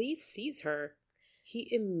 And when Lee sees her, he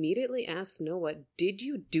immediately asks Noah, did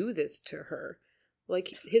you do this to her?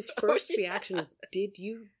 Like, his first reaction is, did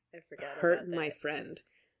you hurt my friend?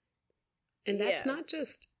 And that's not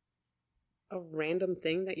just a random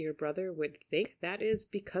thing that your brother would think. That is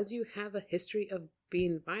because you have a history of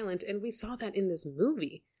being violent, and we saw that in this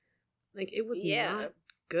movie. Like, it was not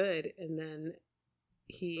good, and then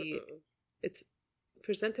it's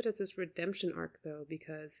presented as this redemption arc, though,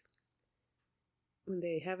 because when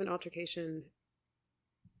they have an altercation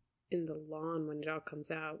in the lawn when it all comes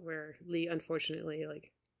out, where Lee unfortunately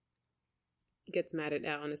like gets mad at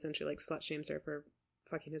Elle and essentially like slut shames her for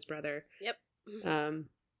fucking his brother. Yep.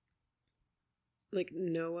 Like,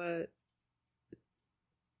 Noah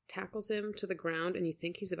tackles him to the ground, and you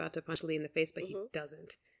think he's about to punch Lee in the face, but he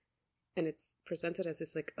doesn't. And it's presented as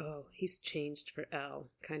this like, oh, he's changed for Elle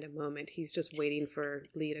kind of moment. He's just waiting for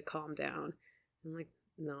Lee to calm down. I'm like,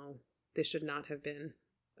 no, this should not have been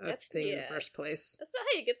a thing in the first place. That's not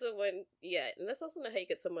how you get someone, and that's also not how you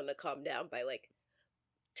get someone to calm down, by like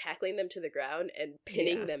tackling them to the ground and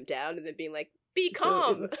pinning them down and then being like, be calm.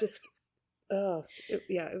 So it was just,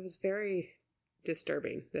 it was very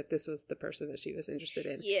disturbing that this was the person that she was interested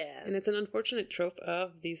in. Yeah. And it's an unfortunate trope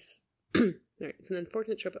of these teen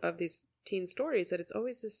stories, that it's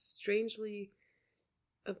always this strangely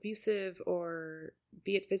abusive, or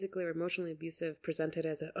be it physically or emotionally abusive, presented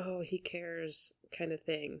as a, oh, he cares kind of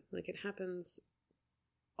thing. Like, it happens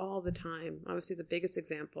all the time. Obviously the biggest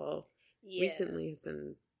example recently has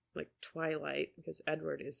been like Twilight, because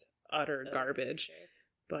Edward is utter garbage. Okay.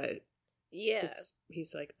 But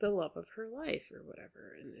he's like the love of her life or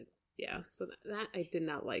whatever, and so that I did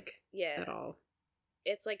not like at all.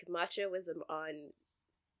 It's like machoism on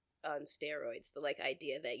steroids. The like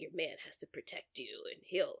idea that your man has to protect you, and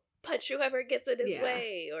he'll punch whoever gets in his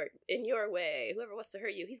way or in your way. Whoever wants to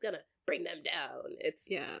hurt you, he's gonna bring them down. It's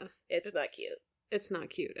not cute. It's not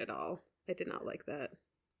cute at all. I did not like that.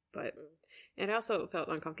 But and I also felt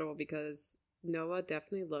uncomfortable because Noah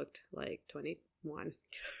definitely looked like 21.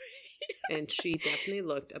 And she definitely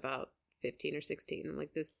looked about 15 or 16. I'm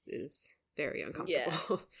like, this is very uncomfortable. Yeah.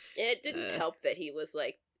 And it didn't help that he was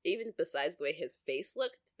like, even besides the way his face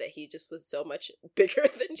looked, that he just was so much bigger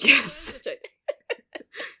than she was.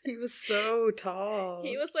 He was so tall.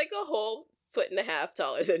 He was like a whole 1.5 feet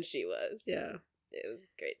taller than she was. Yeah. It was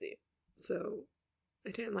crazy. So,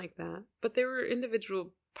 I didn't like that. But there were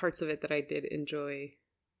individual parts of it that I did enjoy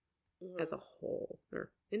as a whole. Or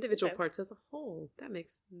individual parts as a whole. That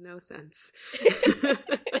makes no sense.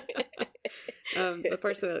 The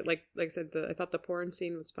parts that, like I said, I thought the porn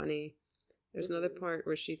scene was funny. There's another part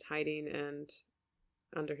where she's hiding and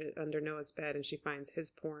under Noah's bed, and she finds his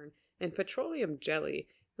porn and petroleum jelly.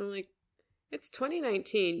 And I'm like, it's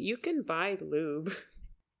 2019. You can buy lube.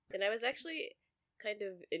 And I was actually kind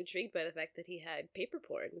of intrigued by the fact that he had paper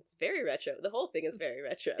porn. It's very retro. The whole thing is very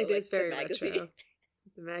retro. It is very retro.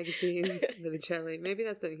 The magazine, the jelly. Maybe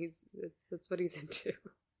that's what he's into.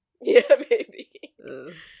 Yeah, maybe.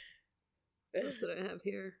 What else did I have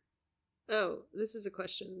here? Oh, this is a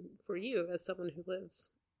question for you as someone who lives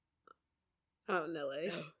out in LA.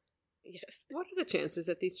 Oh, yes. What are the chances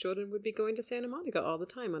that these children would be going to Santa Monica all the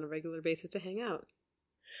time on a regular basis to hang out?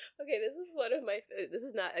 Okay, this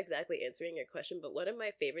is not exactly answering your question, but one of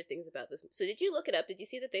my favorite things about this. So did you look it up? Did you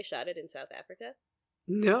see that they shot it in South Africa?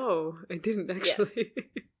 No, I didn't actually.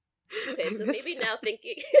 Yes. Okay, so maybe now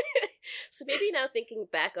thinking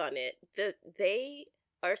back on it, they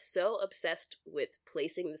are so obsessed with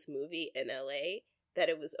placing this movie in LA that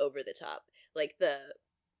it was over the top. Like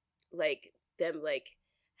them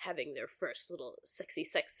having their first little sexy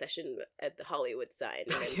sex session at the Hollywood sign.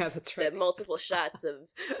 And yeah, that's right. The multiple shots of,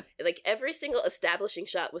 like, every single establishing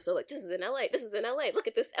shot was so like, this is in LA, this is in LA, look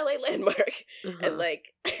at this LA landmark. And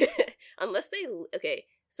like,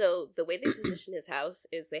 so the way they position his house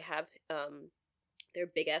is they have, their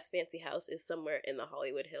big ass fancy house is somewhere in the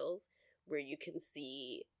Hollywood Hills where you can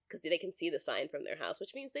see, because they can see the sign from their house,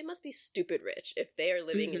 which means they must be stupid rich if they are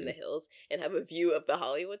living in the hills and have a view of the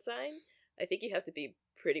Hollywood sign. I think you have to be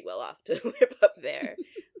pretty well off to live up there.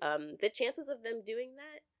 The chances of them doing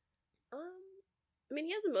that, I mean,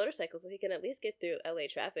 he has a motorcycle, so he can at least get through LA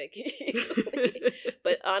traffic easily.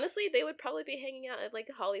 But honestly, they would probably be hanging out at like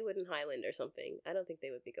Hollywood and Highland or something. I don't think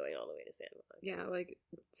they would be going all the way to Santa Monica. Yeah, like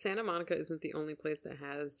Santa Monica isn't the only place that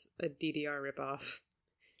has a DDR ripoff.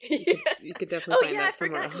 You could definitely find that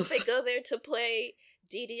somewhere else. They go there to play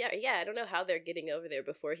DDR. Yeah, I don't know how they're getting over there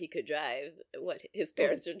before he could drive. What, his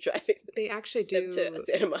parents are driving they actually do them to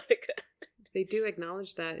Santa Monica. They do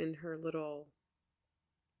acknowledge that in her little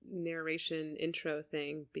narration intro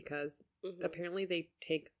thing, because apparently they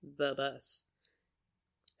take the bus.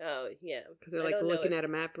 Oh, yeah. Because they're like looking at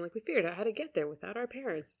a map and like, we figured out how to get there without our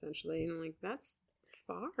parents, essentially. And I'm like, that's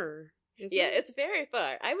far. Yeah, it's very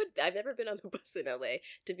far. I've never been on the bus in LA,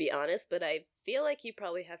 to be honest, but I feel like you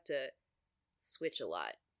probably have to switch a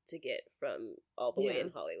lot to get from all the way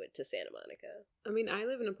in Hollywood to Santa Monica. I mean, I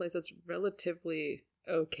live in a place that's relatively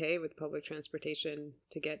okay with public transportation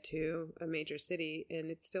to get to a major city,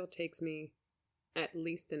 and it still takes me at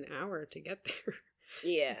least an hour to get there.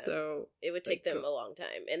 Yeah. So it would take them a long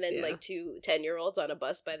time. And then like 2 10-year-olds on a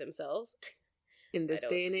bus by themselves. In this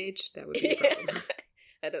day and age, that would be a problem.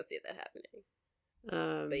 I don't see that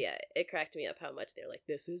happening. But yeah, it cracked me up how much they're like,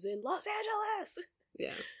 this is in Los Angeles!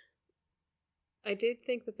 Yeah. I did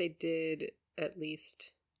think that they did at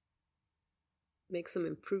least make some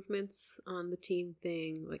improvements on the teen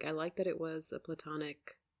thing. Like, I like that it was a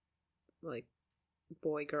platonic, like,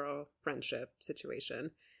 boy-girl friendship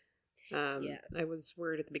situation. I was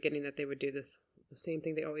worried at the beginning that they would do the same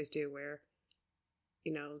thing they always do, where,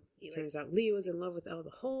 you know, it turns out Lee was in love with Elle the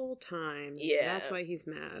whole time. Yeah. That's why he's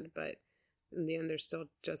mad, but in the end they're still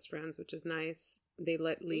just friends, which is nice. They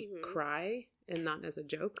let Lee cry, and not as a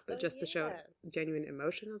joke, but just to show genuine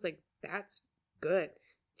emotion. I was like, that's good.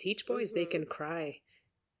 Teach boys they can cry.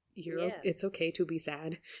 It's okay to be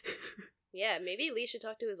sad. Yeah, maybe Lee should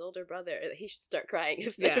talk to his older brother. He should start crying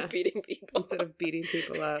instead of beating people. Instead of beating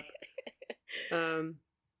people up. And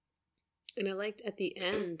I liked at the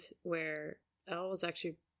end where Elle was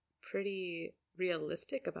actually pretty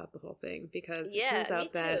realistic about the whole thing, because it turns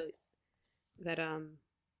out that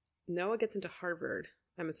Noah gets into Harvard.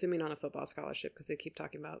 I'm assuming on a football scholarship, because they keep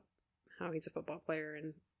talking about how he's a football player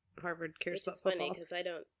and Harvard cares about football. Which is funny, because I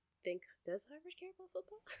don't think, does Harvard care about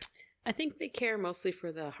football? I think they care mostly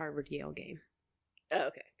for the Harvard-Yale game. Oh,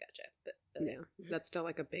 okay, gotcha. But yeah, that's still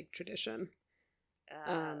like a big tradition.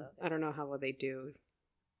 Okay. I don't know how well they do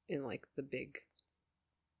in like the big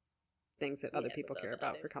things that other people care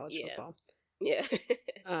about for college football. Yeah.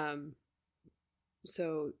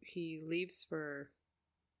 So he leaves for,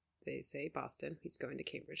 they say Boston. He's going to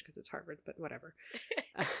Cambridge because it's Harvard, but whatever.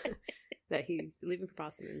 That he's leaving for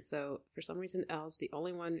Boston, and so for some reason Elle's the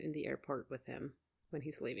only one in the airport with him when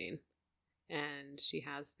he's leaving, and she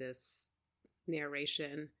has this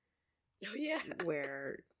narration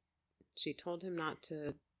where she told him not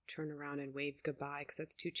to turn around and wave goodbye because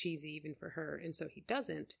that's too cheesy even for her, and so he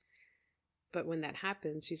doesn't. But when that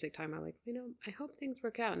happens, she's like talking about like, you know, I hope things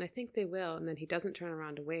work out, and I think they will, and then he doesn't turn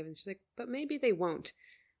around to wave, and she's like, but maybe they won't,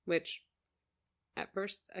 which at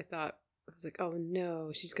first I thought, I was like, oh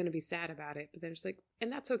no, she's going to be sad about it. But then it's like,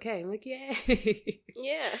 and that's okay. I'm like, yay.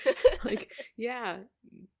 Yeah. Like, yeah.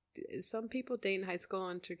 Some people date in high school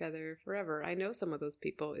and together forever. I know some of those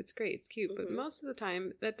people. It's great. It's cute. But most of the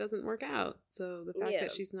time, that doesn't work out. So the fact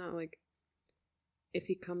that she's not like, if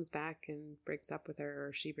he comes back and breaks up with her,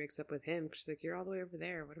 or she breaks up with him, she's like, you're all the way over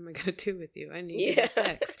there. What am I going to do with you? I need to have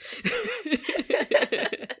sex.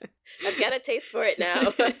 I've got a taste for it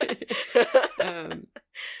now.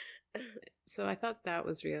 So I thought that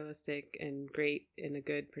was realistic and great and a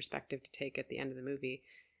good perspective to take at the end of the movie.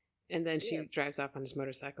 And then she drives off on his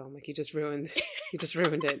motorcycle. I'm like, you just ruined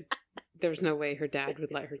it. There was no way her dad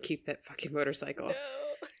would let her keep that fucking motorcycle.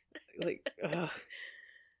 No. Like, ugh.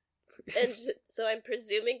 And so I'm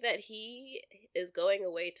presuming that he is going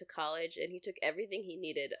away to college, and he took everything he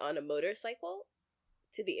needed on a motorcycle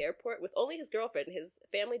to the airport with only his girlfriend. His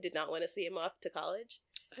family did not want to see him off to college,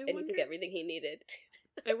 he took everything he needed.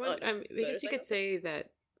 I guess you could say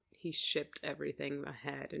that he shipped everything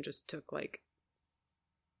ahead and just took like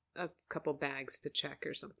a couple bags to check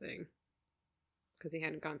or something. Because he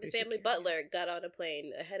hadn't gone through the family security. butler got on a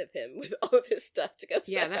plane ahead of him with all of his stuff to go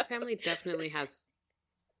Yeah, set that up. family definitely has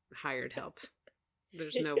hired help.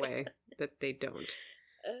 There's no way that they don't.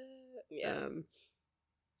 Yeah.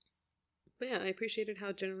 But yeah, I appreciated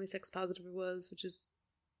how generally sex positive it was, which is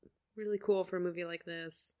really cool for a movie like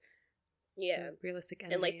this. Yeah. Realistic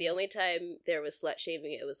ending. And like the only time there was slut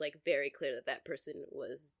shaming, it was like very clear that that person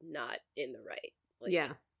was not in the right. Like,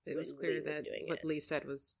 yeah, it was clear Lee was that doing what it. Lee said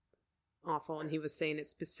was awful, and he was saying it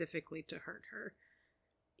specifically to hurt her.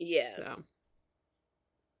 Yeah. So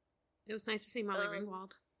it was nice to see Molly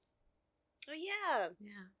Ringwald. Oh yeah.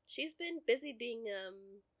 Yeah. She's been busy being a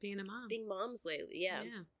mom. being moms lately. Yeah.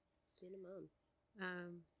 Yeah. Being a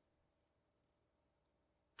mom.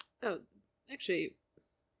 Oh, actually,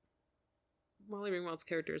 Molly Ringwald's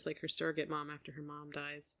character is like her surrogate mom after her mom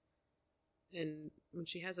dies. And when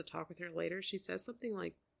she has a talk with her later, she says something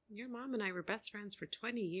like, "Your mom and I were best friends for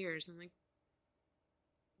 20 years." I'm like,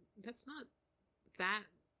 that's not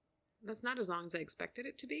as long as I expected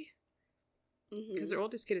it to be. Because their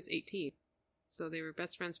oldest kid is 18. So they were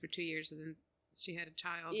best friends for 2 years, and then she had a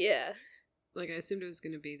child. Yeah. Like, I assumed it was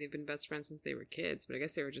going to be they've been best friends since they were kids, but I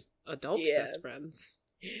guess they were just adult best friends.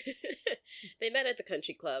 They met at the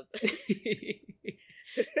country club.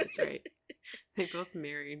 That's right. They both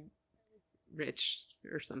married rich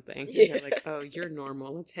or something. Yeah. They're like, oh, you're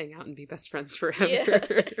normal. Let's hang out and be best friends forever.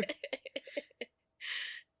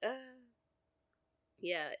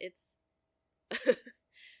 Yeah, it's...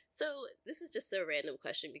 So, this is just a random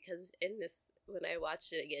question, because in this, when I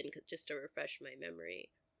watched it again, just to refresh my memory,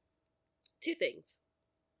 two things.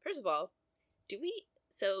 First of all,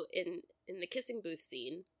 so in the kissing booth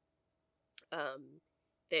scene,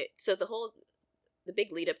 the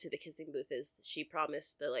big lead up to the kissing booth is she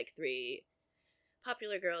promised the like 3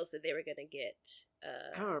 popular girls that they were gonna get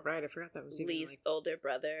Oh, right. I forgot that was even, Lee's like, older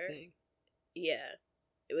brother. thing. Yeah.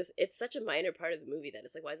 It's such a minor part of the movie that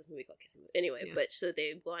it's like, why is this movie called Kissing Booth? Anyway, Yeah. but so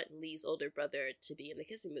they want Lee's older brother to be in the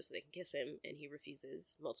kissing booth so they can kiss him, and he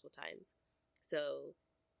refuses multiple times. So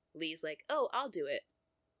Lee's like, oh, I'll do it.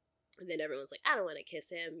 And then everyone's like, I don't want to kiss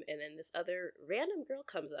him. And then this other random girl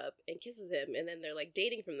comes up and kisses him, and then they're like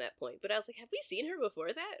dating from that point. But I was like, have we seen her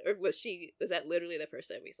before that? Or was that literally the first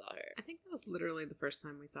time we saw her? I think that was literally the first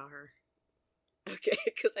time we saw her. Okay,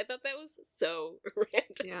 because I thought that was so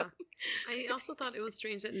random. Yeah. I also thought it was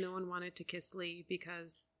strange that no one wanted to kiss Lee,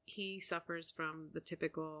 because he suffers from the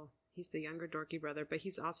typical, he's the younger dorky brother, but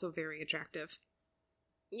he's also very attractive.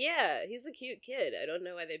 Yeah, he's a cute kid. I don't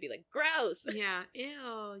know why they'd be like, gross. Yeah,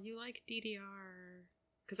 ew, you like DDR.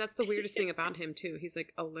 Because that's the weirdest thing about him, too. He's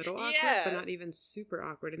like a little awkward, Yeah. but not even super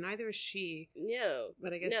awkward. And neither is she. No.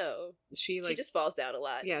 But I guess No. she, like, She just falls down a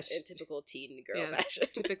lot Yeah, in typical teen girl yeah, fashion.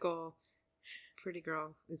 typical pretty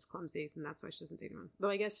girl is clumsy, and that's why she doesn't date anyone. Though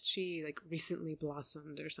I guess she, like, recently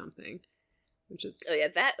blossomed or something. Which is... Oh yeah,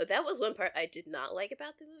 that was one part I did not like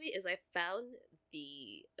about the movie, is I found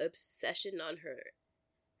the obsession on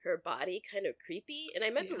her body kind of creepy, and I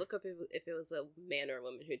meant to look up if it was a man or a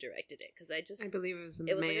woman who directed it, because I believe it was a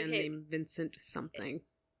it was man like, okay, named Vincent something.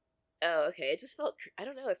 Oh, okay. It just felt, I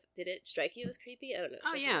don't know, did it strike you as creepy? I don't know.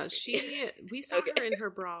 Oh yeah, we saw Okay. her in her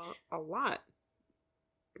bra a lot.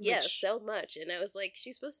 Yeah, which- so much, and I was like,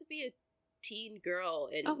 she's supposed to be a teen girl,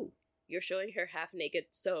 and you're showing her half naked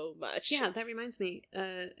so much. Yeah, that reminds me.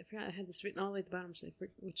 I forgot I had this written all the way at the bottom,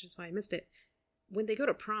 which is why I missed it. When they go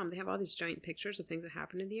to prom, they have all these giant pictures of things that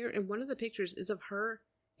happen in the year, and one of the pictures is of her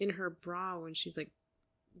in her bra when she's like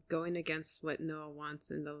going against what Noah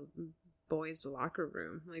wants in the boys' locker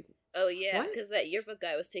room. Like, Oh yeah, what? because that yearbook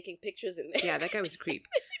guy was taking pictures in there. Yeah, that guy was a creep.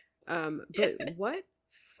 But what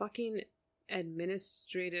fucking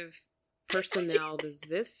administrative personnel does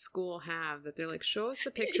this school have that they're like, show us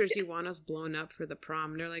the pictures you want us blown up for the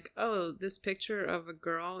prom? And they're like, oh, this picture of a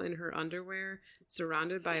girl in her underwear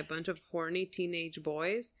surrounded by a bunch of horny teenage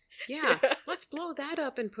boys? Yeah, let's blow that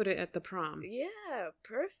up and put it at the prom. Yeah,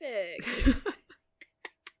 perfect.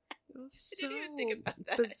 It was I so didn't even think about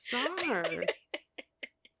that. bizarre.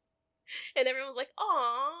 And everyone's like, "Aw,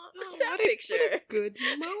 Oh, that what picture." a good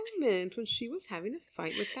moment when she was having a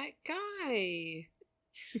fight with that guy.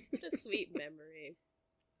 What a sweet memory.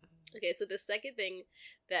 Okay, so the second thing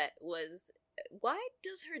that was, why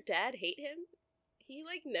does her dad hate him? He,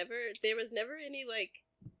 like, never, there was never any, like,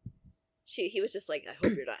 he was just like, I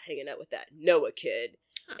hope you're not hanging out with that Noah kid.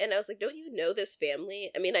 And I was like, don't you know this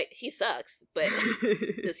family? I mean, he sucks, but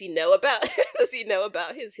does he know about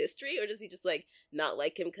his history, or does he just like not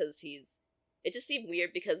like him because it just seemed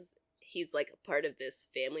weird because he's like a part of this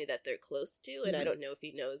family that they're close to, and I don't know if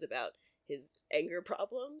he knows about his anger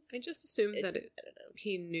problems. I just assumed that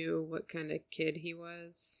he knew what kind of kid he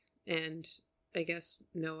was, and I guess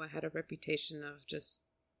Noah had a reputation of just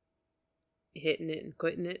hitting it and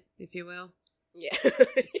quitting it, if you will. Yeah.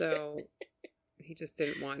 So he just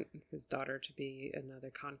didn't want his daughter to be another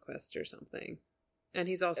conquest or something. And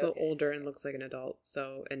he's also older and looks like an adult,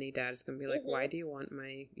 so any dad is going to be like, why do you want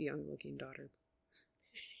my young-looking daughter?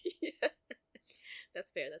 Yeah.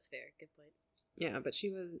 That's fair. Good point. Yeah, but she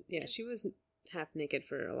was half naked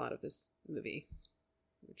for a lot of this movie,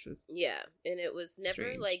 which was and it was never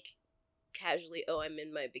strange. like casually, oh, I'm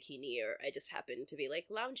in my bikini, or I just happened to be like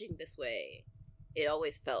lounging this way. It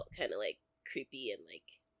always felt kind of like creepy and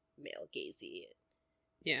like male gazy.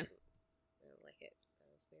 Yeah, I don't like it. That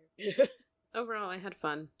was weird. Overall, I had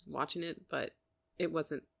fun watching it, but it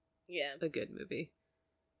wasn't a good movie.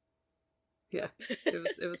 Yeah,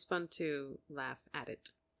 it was fun to laugh at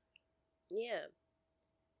it. Yeah.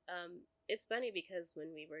 It's funny because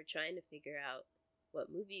when we were trying to figure out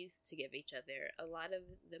what movies to give each other, a lot of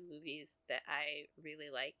the movies that I really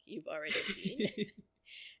like, you've already seen.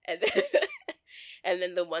 and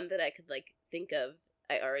then the one that I could like think of,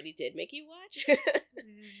 I already did make you watch.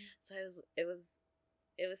 So it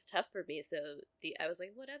was tough for me. So I was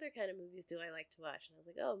like, what other kind of movies do I like to watch? And I was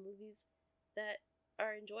like, oh, movies that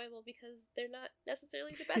are enjoyable because they're not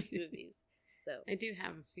necessarily the best movies. So I do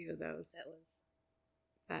have a few of those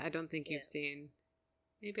that I don't think you've seen.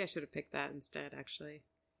 Maybe I should have picked that instead, actually.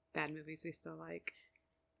 Bad movies we still like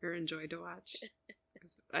or enjoy to watch.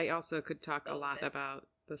 I also could talk a lot about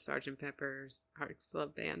the Sgt. Pepper's Hearts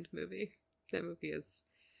Club Band movie. That movie is...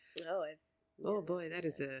 Oh boy, that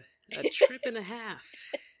is a trip and a half.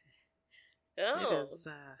 Oh,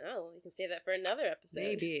 we can save that for another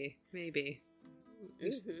episode. Maybe.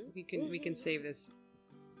 We can save this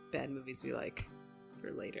bad movies we like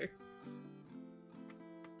for later.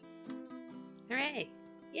 Hooray!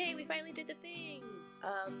 Yay, we finally did the thing!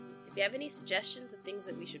 If you have any suggestions of things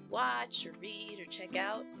that we should watch or read or check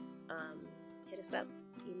out, hit us up.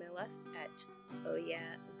 Email us at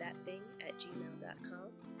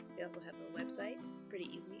ohyeahthatthing@gmail.com. We also have a website, pretty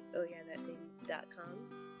easy, ohyeahthatthing.com.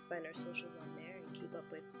 Find our socials on there and keep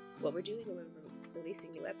up with what we're doing and when we're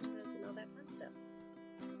releasing new episodes and all that fun stuff.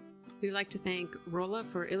 We'd like to thank Rolla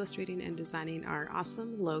for illustrating and designing our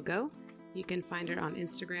awesome logo. You can find her on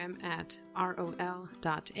Instagram at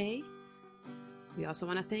rol.a. We also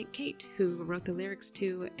want to thank Kate, who wrote the lyrics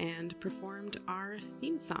to and performed our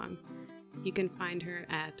theme song. You can find her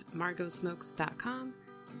at margotsmokes.com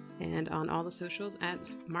and on all the socials at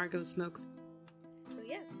margotsmokes. So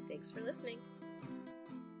yeah, thanks for listening.